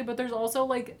seriously, but there's also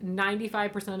like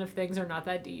 95% of things are not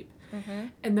that deep.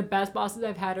 And the best bosses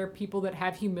I've had are people that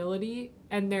have humility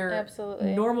and they're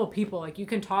normal people. Like you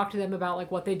can talk to them about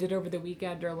like what they did over the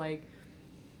weekend or like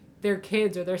their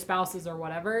kids or their spouses or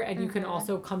whatever, and you can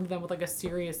also come to them with like a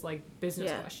serious like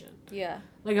business question.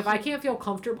 Like if I can't feel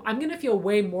comfortable, I'm gonna feel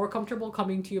way more comfortable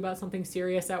coming to you about something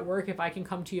serious at work if I can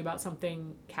come to you about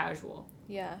something casual.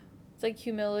 It's like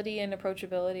humility and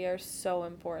approachability are so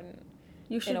important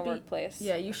in a workplace.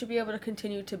 Yeah, you should be able to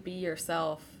continue to be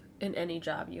yourself in any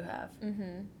job you have.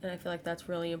 And I feel like that's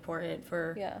really important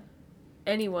for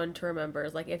anyone to remember.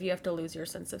 Like if you have to lose your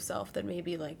sense of self, then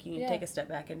maybe like you need to take a step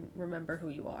back and remember who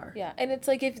you are. And it's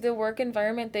like if the work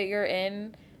environment that you're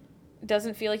in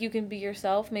doesn't feel like you can be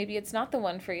yourself, maybe it's not the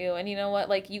one for you. And you know what?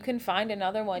 Like you can find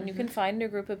another one. You can find a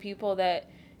group of people that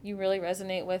you really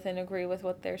resonate with and agree with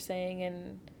what they're saying.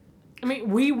 And I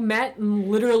mean, we met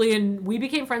literally we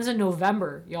became friends in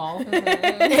November, y'all.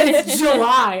 It's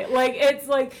July. Like, it's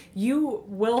like, you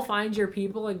will find your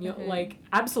people and you like,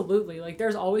 absolutely. Like,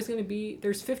 there's always going to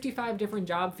there's 55 different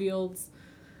job fields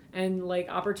and like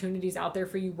opportunities out there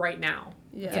for you right now.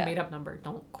 It's a made-up number.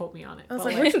 Don't quote me on it. I was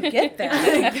But, like, where'd you get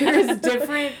that? like, there's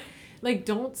different, like,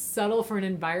 don't settle for an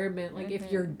environment. Like,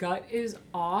 if your gut is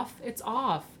off, it's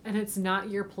off. And it's not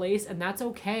your place, and that's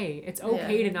okay. It's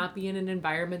okay to not be in an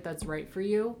environment that's right for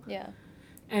you. Yeah.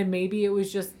 And maybe it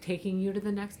was just taking you to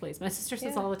the next place. My sister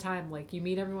says all the time, like, you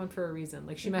meet everyone for a reason.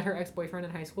 Like, she met her ex-boyfriend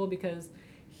in high school because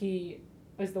he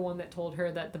was the one that told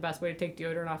her that the best way to take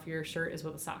deodorant off your shirt is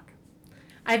with a sock.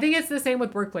 I think it's the same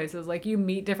with workplaces. Like, you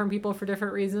meet different people for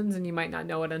different reasons, and you might not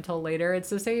know it until later. It's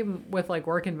the same with, like,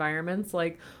 work environments.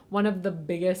 Like, one of the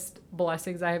biggest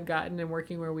blessings I have gotten in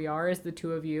working where we are is the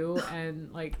two of you.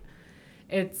 And, like,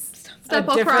 it's Stop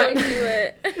a crying. different... Do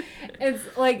it.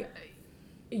 It's, like...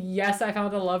 Yes, I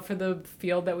found a love for the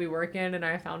field that we work in, and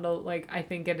I found I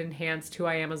think it enhanced who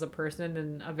I am as a person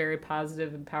in a very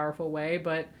positive and powerful way,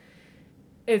 but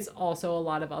it's also a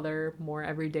lot of other more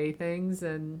everyday things,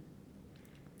 and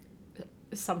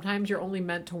sometimes you're only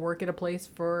meant to work at a place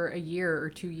for a year or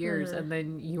 2 years, and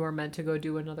then you are meant to go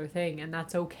do another thing, and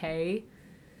that's okay,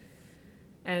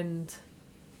 and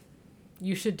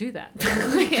you should do that.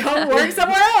 Go work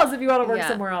somewhere else if you want to work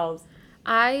somewhere else.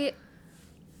 I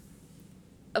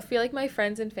feel like my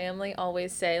friends and family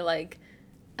always say, like,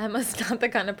 Emma's not the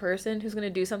kind of person who's going to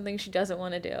do something she doesn't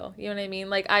want to do. You know what I mean?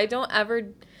 Like, I don't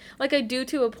ever, like, I do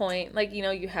to a point. Like, you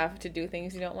know, you have to do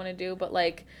things you don't want to do. But,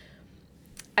 like,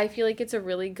 I feel like it's a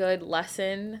really good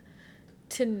lesson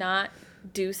to not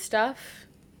do stuff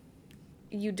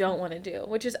you don't want to do,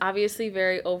 which is obviously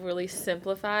very overly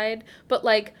simplified. But,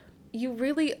 like,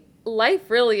 life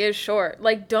really is short.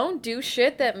 Like, don't do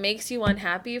shit that makes you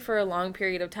unhappy for a long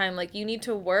period of time. Like, you need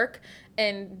to work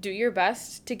and do your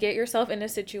best to get yourself in a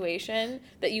situation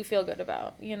that you feel good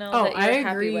about, you know, that you're I happy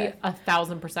agree with.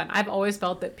 1,000%. I've always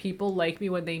felt that people like me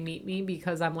when they meet me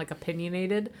because I'm, like,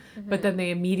 opinionated, but then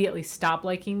they immediately stop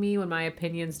liking me when my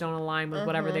opinions don't align with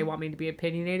whatever they want me to be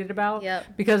opinionated about.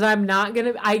 Yep. Because I'm not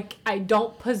gonna, I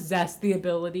don't possess the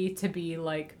ability to be,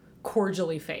 like,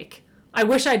 cordially fake. I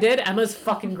wish I did. Emma's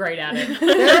fucking great at it.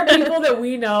 There are people that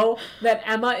we know that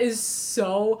Emma is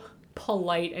so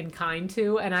polite and kind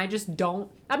to, and I just don't,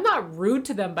 I'm not rude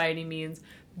to them by any means,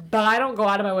 but I don't go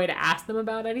out of my way to ask them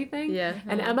about anything. Yeah.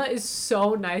 And Emma is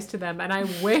so nice to them, and I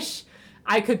wish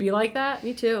I could be like that.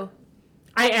 Me too.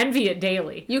 I envy it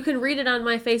daily. You can read it on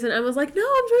my face, and Emma's like, no,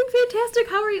 I'm doing fantastic.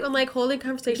 How are you? I'm, like, holding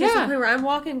conversations to the point where I'm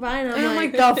walking by, and And I'm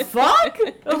like, the fuck?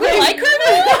 We like her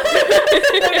now?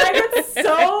 Like, I get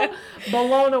so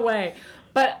blown away.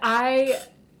 But I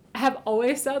have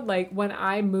always said, like, when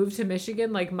I moved to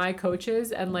Michigan, like, my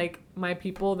coaches and, like, my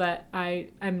people that I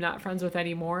am not friends with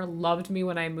anymore loved me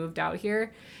when I moved out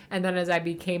here. And then as I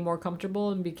became more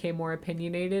comfortable and became more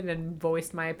opinionated and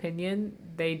voiced my opinion,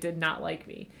 they did not like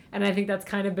me. And I think that's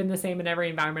kind of been the same in every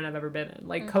environment I've ever been in.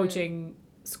 Like, coaching,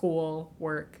 school,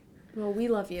 work. well, we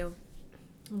love you.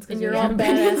 And you're all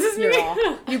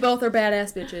badass. You both are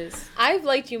badass bitches. I've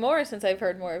liked you more since I've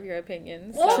heard more of your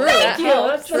opinions. Well, so thank that you.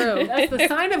 helps. True. That's the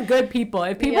sign of good people.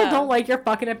 If people Yeah. don't like your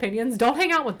fucking opinions, don't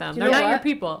hang out with them. You They're know not your what?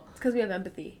 people. It's because we have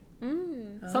empathy.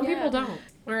 Some Yeah. people don't.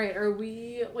 All right, are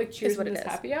we like cheers what in it this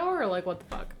is. happy hour or like what the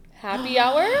fuck? Happy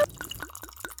hour?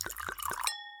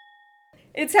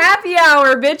 It's happy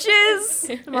hour,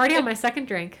 bitches! I'm already on my second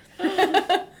drink.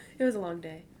 It was a long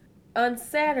day. On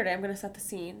Saturday, I'm going to set the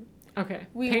scene. Okay,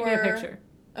 We paint me a were- picture.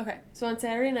 Okay, so on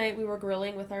Saturday night, we were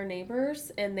grilling with our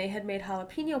neighbors, and they had made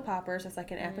jalapeno poppers as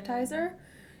like an appetizer.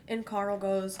 And Carl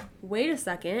goes, wait a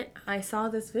second, I saw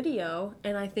this video,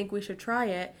 and I think we should try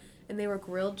it. And they were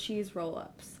grilled cheese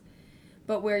roll-ups.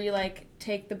 But where you, like,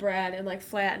 take the bread and, like,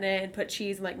 flatten it and put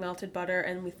cheese and, like, melted butter,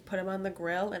 and we put them on the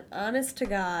grill. And honest to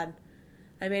God,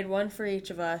 I made one for each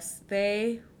of us.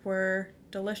 They were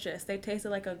delicious. They tasted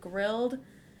like a grilled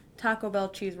Taco Bell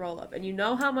cheese roll-up. And you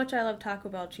know how much I love Taco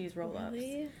Bell cheese roll-ups.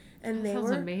 Really? And they Sounds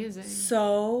were amazing.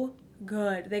 so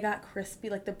good. They got crispy,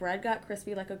 like the bread got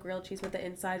crispy like a grilled cheese, but the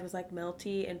inside was like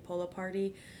melty and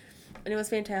pull-aparty. And it was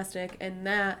fantastic. And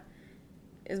that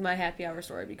is my happy hour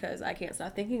story because I can't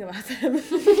stop thinking about them. And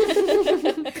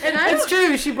It's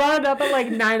true. She brought it up at like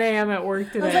 9 a.m. at work I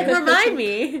today. was like, remind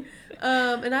me.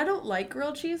 And I don't like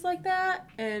grilled cheese like that,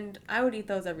 and I would eat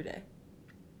those every day.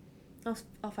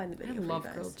 I'll find the I video. love for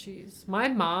you grilled guys. cheese. My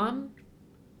mom,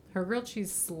 her grilled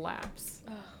cheese slaps.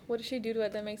 Oh, what does she do to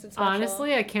it that makes it special?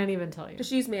 Honestly, I can't even tell you. Does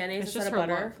she use mayonnaise It's instead just of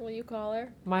her butter? Will you call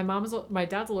her? My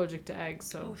dad's allergic to eggs,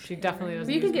 so she definitely doesn't.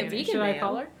 But you can use get mayonnaise. vegan Should I mayo.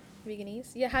 call her?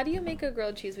 Veganese? Yeah, how do you make a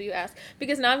grilled cheese? Will you ask?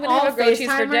 Because now I'm going to have a grilled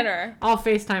cheese for dinner. I'll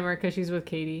FaceTime her because she's with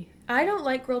Katie. I don't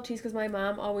like grilled cheese because my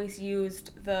mom always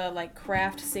used the like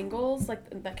Kraft singles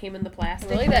that came in the plastic.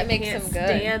 Really? but That I makes can't them good.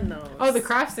 Stand those. Oh, the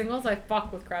Kraft singles? I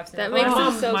fuck with Kraft singles. That makes my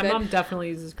them mom, so my good. mom definitely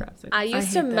uses Kraft singles. I used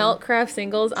hate to them. melt Kraft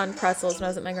singles on pretzels when I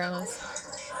was at my grandma's.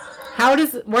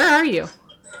 Where are you?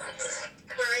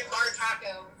 We're in Bar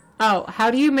Taco. Oh,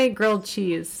 how do you make grilled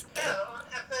cheese? So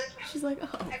She's like, oh.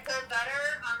 I put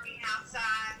butter on the outside,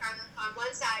 on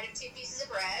one side of 2 pieces of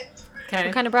bread. Okay.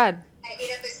 What kind of bread? I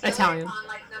heat up a skillet Italian. on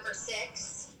like number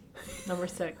 6. Number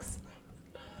 6.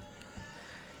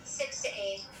 6 to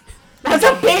 8. That's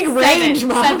a big range,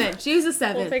 Mom. 7. She used a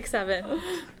 7. We'll take 7. No,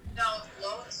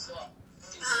 lowest.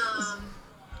 And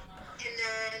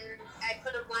then I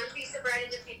put a 1 piece of bread in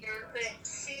the pan, put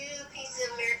 2 pieces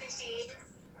of American cheese,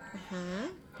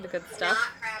 The good stuff.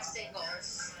 not Kraft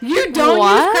singles. You don't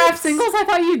What? use Kraft singles? I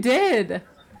thought you did.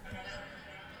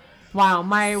 Wow,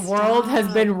 my world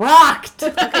has been rocked.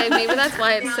 Okay, maybe that's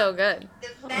why it's so good.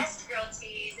 The best grilled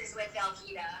cheese is with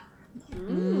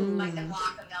Velveeta. Like the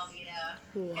block of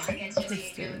Velveeta. If it gets too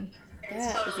big, it's That is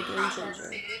a totally game processed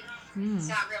changer. food. It's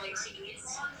not really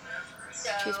cheese. So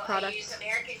Cheese I product. use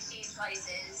American cheese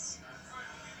slices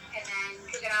and then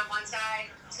cook it on one side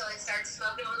until it starts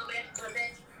smoking a little bit.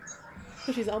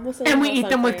 So she's almost. And we eat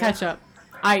them with ketchup.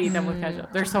 I eat them with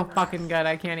ketchup. They're so fucking good.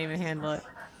 I can't even handle it.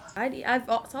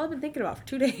 That's all I've been thinking about for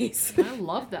 2 days. I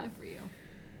love that for you.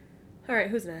 All right,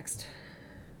 who's next?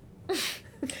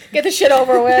 Get the shit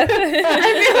over with.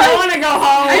 I want to go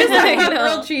home. I just I have know.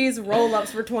 grilled cheese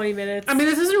roll-ups for 20 minutes. I mean,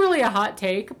 this isn't really a hot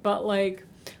take, but like,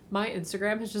 my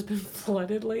Instagram has just been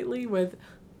flooded lately with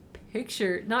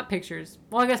not pictures,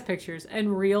 well, I guess pictures,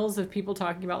 and reels of people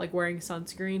talking about like wearing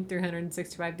sunscreen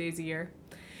 365 days a year.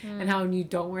 And how when you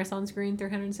don't wear sunscreen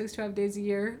 365 days a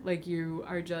year, like you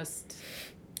are just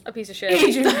A piece of shit.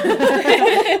 aging.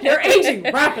 You're aging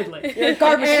rapidly. You're a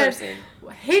garbage And person.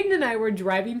 Hayden and I were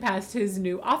driving past his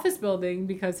new office building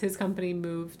because his company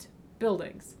moved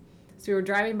buildings. So we were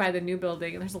driving by the new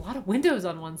building, and there's a lot of windows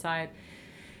on one side.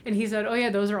 And he said, "Oh yeah,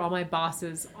 those are all my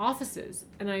boss's offices."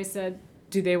 And I said,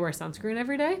 "Do they wear sunscreen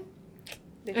every day?"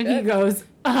 They And he should. goes,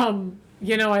 I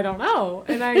don't know."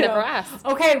 And I go, Never asked.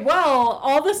 "Okay, well,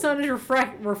 all the sun is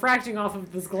refracting off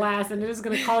of this glass, and it is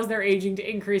going to cause their aging to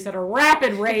increase at a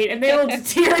rapid rate, and they will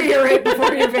deteriorate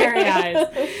before your very eyes."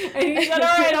 And he said,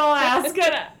 "All right, I'll ask."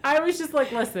 And I was just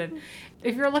like, "Listen,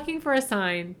 if you're looking for a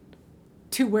sign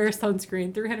to wear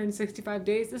sunscreen 365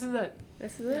 days, this is it.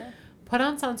 This is it. Put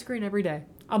on sunscreen every day.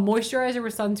 A moisturizer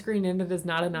with sunscreen in it is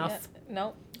not enough. Yeah.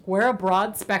 Nope. Wear a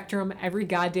broad spectrum every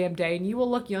goddamn day, and you will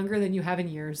look younger than you have in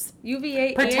years.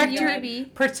 UVA Protect and your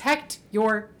UVB. protect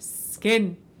your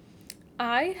skin."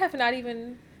 I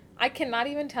cannot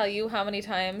even tell you how many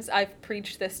times I've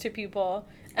preached this to people.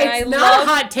 And It's I not love, a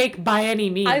hot take by any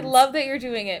means. I love that you're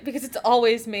doing it because it's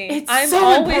always me. It's I'm so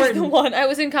always the important. one. I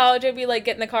was in college, I'd be like,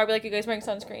 get in the car, be like, "You guys wearing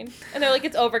sunscreen?" And they're like,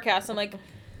 "It's overcast." I'm like,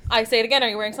 I say it again, "Are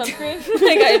you wearing sunscreen?"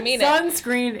 Like, I mean it.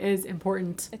 Sunscreen is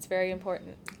important. It's very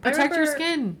important. Protect your remember-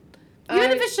 skin.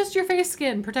 Even if it's just your face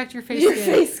skin, protect your face Your skin.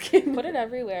 face skin. Put it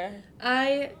everywhere.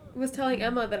 I was telling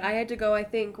Emma that I had to go, I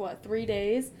think, 3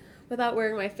 days without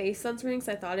wearing my face sunscreen because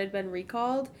I thought it had been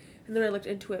recalled. And then I looked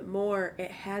into it more. It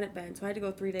hadn't been. So I had to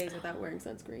go 3 days without wearing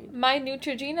sunscreen. My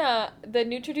Neutrogena, the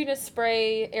Neutrogena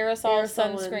spray aerosol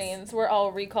Aerosol ones. sunscreens were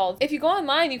all recalled. If you go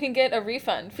online, you can get a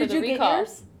refund for Did the you recall. get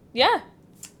yours? Yeah.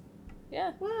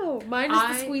 Yeah. Wow. Mine is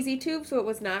the squeezy tube, so it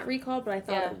was not recalled, but I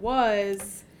thought Yeah. it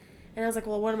was. And I was like,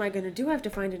 well, what am I going to do? I have to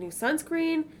find a new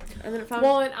sunscreen. And then it found.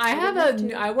 Well, and I have didn't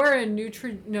have to. I wear an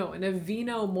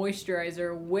Aveeno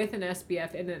moisturizer with an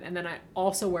SPF in it, and then I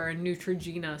also wear a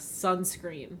Neutrogena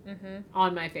sunscreen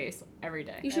on my face every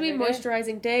day. You should be Every day.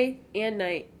 moisturizing day and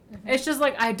night. It's just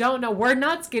like, I don't know. We're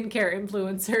not skincare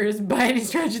influencers by any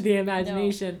stretch of the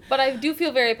imagination. But I do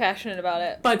feel very passionate about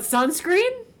it. But sunscreen?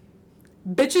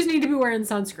 Bitches need to be wearing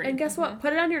sunscreen. And guess what?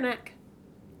 Put it on your neck.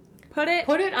 Put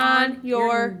it on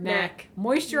your neck.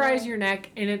 Moisturize your neck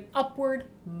in an upward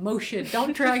motion.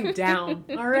 Don't drag down,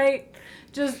 all right?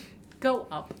 Just go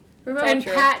up. Remember, And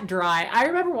pat dry. I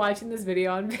remember watching this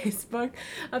video on Facebook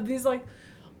of these, like,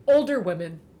 older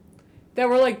women that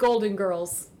were, like, Golden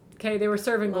Girls. Okay, they were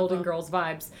serving Golden them. Girls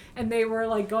vibes. And they were,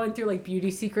 like, going through, like,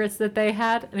 beauty secrets that they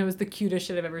had. And it was the cutest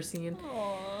shit I've ever seen.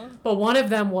 Aww. But one of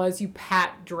them was you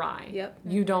pat dry. Yep.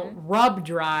 You don't rub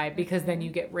dry because then you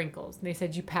get wrinkles. And they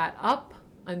said you pat up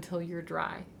until you're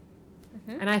dry.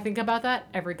 And I think about that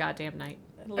every goddamn night.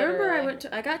 I remember Literally.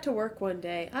 I got to work one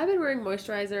day. I've been wearing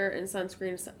moisturizer and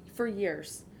sunscreen for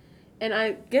years. And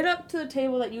I get up to the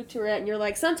table that you two are at and you're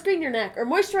like, sunscreen your neck or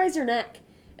moisturize your neck.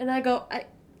 And I go,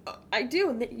 I do.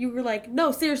 And then you were like,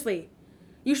 no, seriously.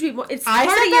 You should be more. It's I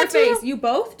part said of your that too. face. You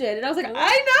both did. And I was like, Really?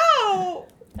 I know.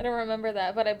 I don't remember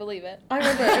that, but I believe it. I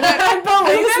remember. And I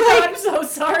believe was it. like, I'm so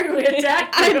sorry we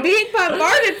attacked you. I'm being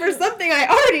bombarded for something I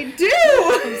already do.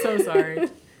 I'm so sorry.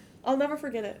 I'll never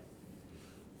forget it.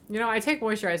 You know, I take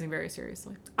moisturizing very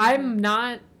seriously. I'm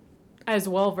not as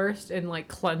well versed in like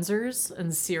cleansers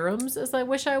and serums as I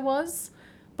wish I was,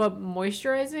 but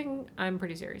moisturizing I'm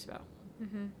pretty serious about.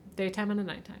 Daytime and at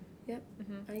nighttime. Yep.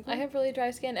 I have really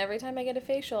dry skin. Every time I get a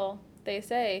facial, they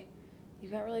say,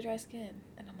 "You've got really dry skin,"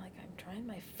 and I'm like, "I'm trying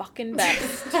my fucking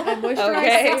best." I moisturize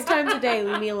Okay. 6 times a day.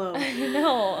 Leave me alone.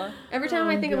 No, Every time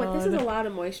I think I'm like, this is God. a lot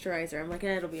of moisturizer. I'm like,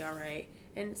 it'll be all right.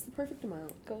 And it's the perfect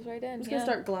amount. goes right in. I'm just yeah. going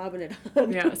to start globbing it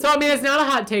on. Yeah. So I mean it's not a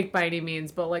hot take by any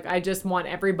means, but like I just want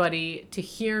everybody to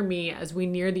hear me as we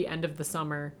near the end of the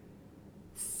summer.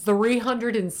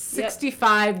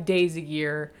 365 days a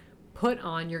year. Put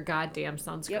on your goddamn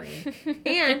sunscreen.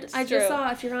 And I It's just true. saw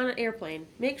if you're on an airplane,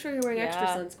 make sure you're wearing extra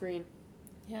Yeah. sunscreen.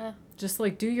 Yeah. Just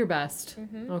like do your best.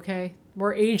 Okay?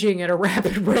 We're aging at a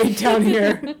rapid rate down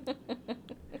here.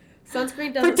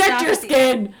 Sunscreen doesn't Protect stop your at the-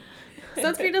 skin.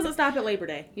 Sunscreen doesn't stop at Labor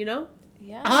Day, you know?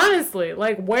 Yeah. Honestly,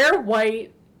 like wear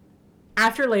white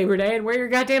after Labor Day and wear your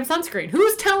goddamn sunscreen.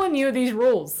 Who's telling you these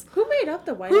rules? Who made up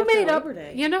the white Who after made up? Labor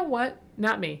Day? You know what?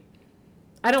 Not me.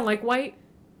 I don't like white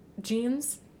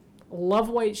jeans. Love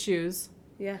white shoes.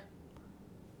 Yeah.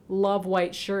 Love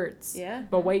white shirts. Yeah.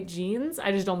 But white jeans,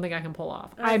 I just don't think I can pull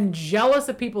off. I'm jealous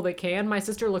of people that can. My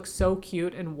sister looks so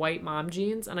cute in white mom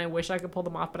jeans, and I wish I could pull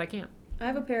them off, but I can't. I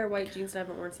have a pair of white jeans that I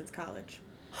haven't worn since college.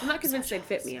 I'm not convinced they'd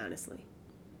fit me, honestly.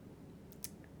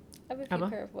 I have a few Emma?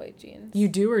 pair of white jeans. You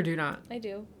do or do not? I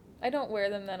do. I don't wear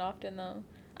them that often though.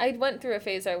 I went through a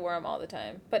phase I wore them all the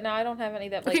time, but now I don't have any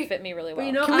that like Okay, fit me really but well.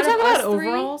 you know- Can we out talk of about us three-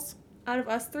 overalls? Out of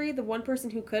us three, the one person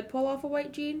who could pull off a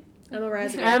white jean, Emma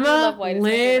Razagan. Emma love white. It's my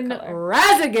Lynn favorite color.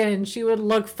 Razagan. She would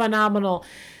look phenomenal.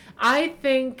 I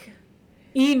think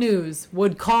E! News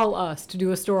would call us to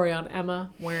do a story on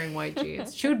Emma wearing white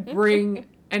jeans. She would bring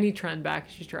any trend back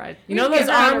if she tried. You know We those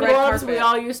get her on arm the red gloves we carpet.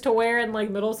 all used to wear in like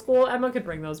middle school? Emma could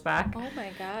bring those back. Oh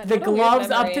my god. The what a weird gloves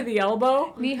up memory. to the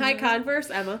elbow. Knee-high Converse,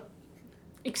 Emma.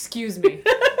 Excuse me.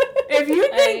 If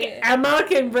you think Emma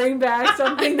can bring back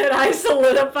something that I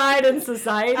solidified in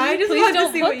society, I just Please wanted don't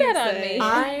to see put what you that on say.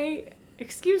 me.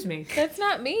 excuse me. That's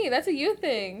not me. That's a you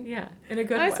thing. Yeah, in a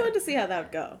good I way. just wanted to see how that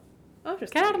would go. I was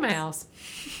just Get out of my curious.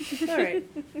 house. All right.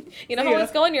 You know See how ya.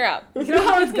 it's going, you're out. You know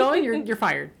how it's going? You're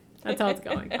fired. That's how it's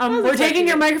going. We're taking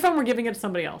your microphone. We're giving it to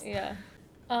somebody else. Yeah.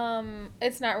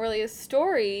 It's not really a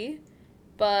story,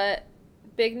 but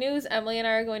big news. Emily and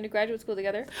I are going to graduate school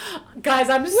together. Guys,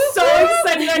 I'm so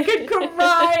excited. I could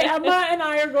cry. Emma and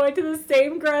I are going to the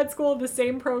same grad school, the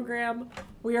same program.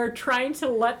 We are trying to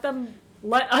let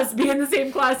us be in the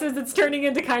same classes. It's turning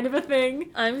into kind of a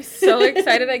thing. I'm so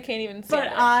excited I can't even stand But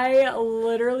it. I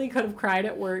literally could have cried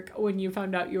at work when you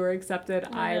found out you were accepted.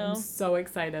 I know. I'm so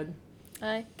excited.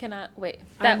 I cannot wait.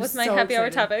 That I'm was my so happy hour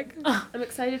excited. topic. I'm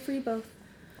excited for you both.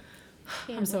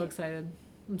 I'm so excited.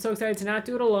 I'm so excited to not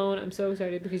do it alone. I'm so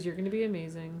excited because you're going to be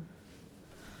amazing.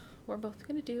 We're both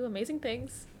gonna do amazing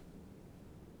things.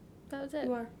 That was it.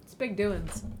 You are. It's big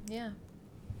doings. Yeah.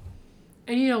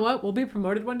 And you know what? We'll be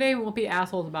promoted one day and we won't be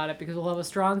assholes about it because we'll have a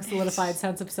strong, solidified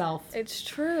sense of self. It's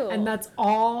true. And that's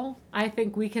all I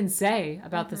think we can say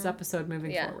about this episode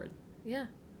moving Yeah. forward. yeah.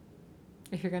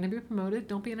 If you're going to be promoted,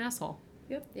 don't be an asshole.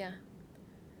 Yeah.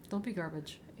 Don't be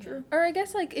garbage. True. Or I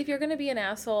guess like if you're gonna be an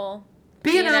asshole,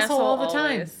 Be an asshole all the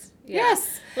time. always. Yeah.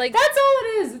 Yes. Like That's all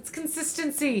it is. It's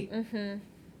consistency. Mm-hmm.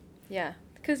 Yeah.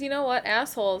 Because you know what?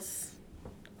 Assholes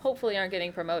hopefully aren't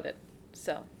getting promoted.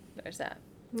 So there's that.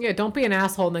 Yeah, don't be an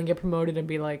asshole and then get promoted and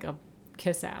be like a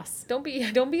kiss ass. Don't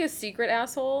be a secret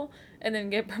asshole and then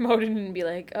get promoted and be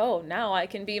like, oh, now I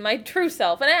can be my true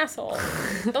self, an asshole.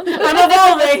 Don't do I'm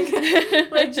that.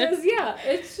 evolving. Like, just, yeah,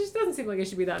 it just doesn't seem like it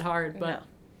should be that hard. But No.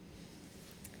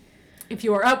 if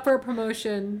you are up for a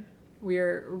promotion, we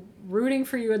are rooting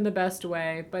for you in the best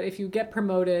way. But if you get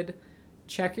promoted,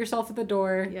 check yourself at the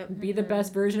door. Yep. Be the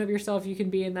best version of yourself you can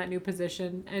be in that new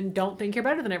position. And don't think you're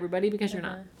better than everybody because you're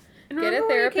not. And Get a remember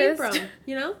where you came therapist. from,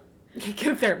 you know?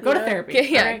 Go to therapy.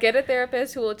 Get, alright? get a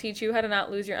therapist who will teach you how to not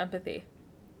lose your empathy.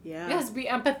 Yeah. Yes, be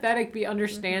empathetic, be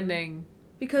understanding.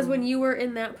 Because when you were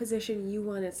in that position, you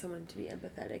wanted someone to be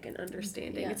empathetic and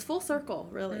understanding. Yeah. It's full circle,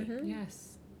 really. Mm-hmm.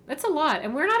 Yes. That's a lot.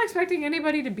 And we're not expecting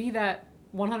anybody to be that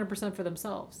 100% for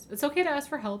themselves. It's okay to ask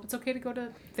for help. It's okay to go to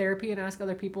therapy and ask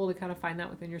other people to kind of find that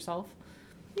within yourself.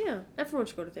 Yeah. Everyone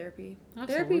should go to therapy.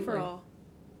 Absolutely. Therapy for all.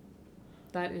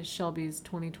 That is Shelby's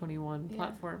 2021 Yeah.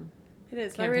 platform. It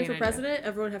is. If I ran for Campaign idea. president,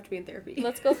 everyone would have to be in therapy.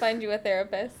 Let's go find you a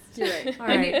therapist. You're right. All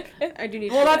right. I do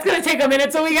need Well, that's going to take a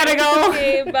minute, so we got to go.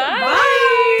 Okay, bye.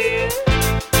 Bye.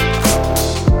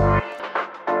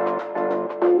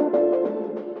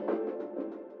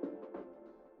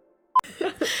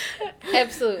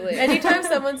 Absolutely. Anytime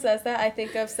someone says that, I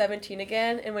think of 17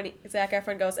 again, and when Zac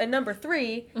Efron goes, and number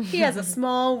 3, he has a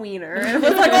small wiener. And I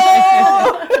was like,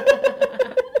 oh!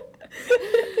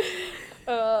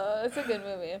 It's a good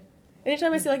movie.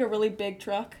 Anytime I see like a really big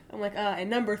truck, I'm like, and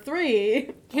number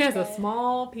 3. He has a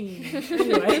small penis.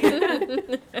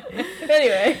 Anyway.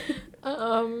 Anyway.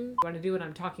 I want to do it.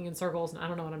 I'm talking in circles, and I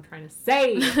don't know what I'm trying to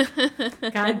say.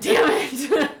 God damn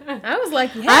it. I was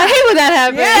like, yeah. I hate when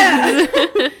that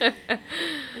happens.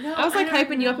 No, I was like don't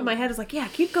hyping you up know. in my head. I was like, yeah,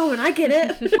 keep going. I get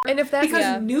it. And if that's Because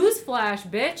newsflash,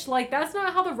 bitch, like that's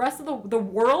not how the rest of the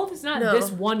world is not No. this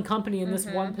one company in this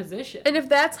one position. And if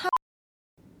that's how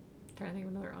trying to think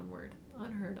of another unword.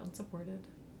 Unheard, unsupported.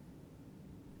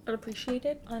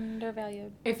 unappreciated.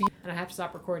 undervalued. If you and I have to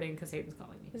stop recording because Hayden's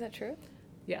calling me. Is that true?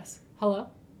 Yes. Hello.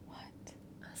 What?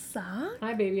 A sock?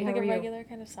 Hi, baby. How Like are a you? regular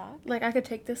kind of sock? Like I could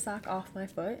take this sock off my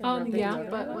foot. And rub it Yeah, together.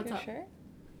 but Like what's your up? shirt?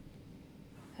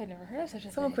 I've never heard of such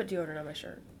a Someone thing. put deodorant on my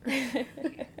shirt.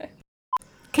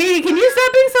 Katie, can you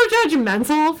stop being so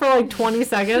judgmental for like 20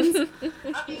 seconds?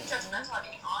 I'm not being judgmental, I'm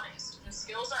being honest. And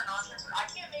skills are not transferred. I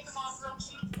can't make them off real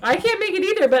cheap. I can't make it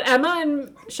either, but Emma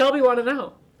and Shelby want to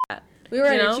know. We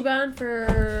were You at know? Ichiban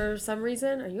for some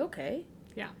reason. Are you okay?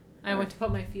 Yeah. I went to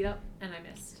put my feet up and I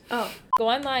missed. Oh, Go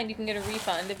online, you can get a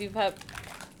refund if you put.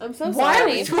 I'm so Why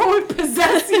sorry. would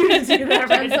possess you to do that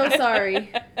right I'm so now? sorry.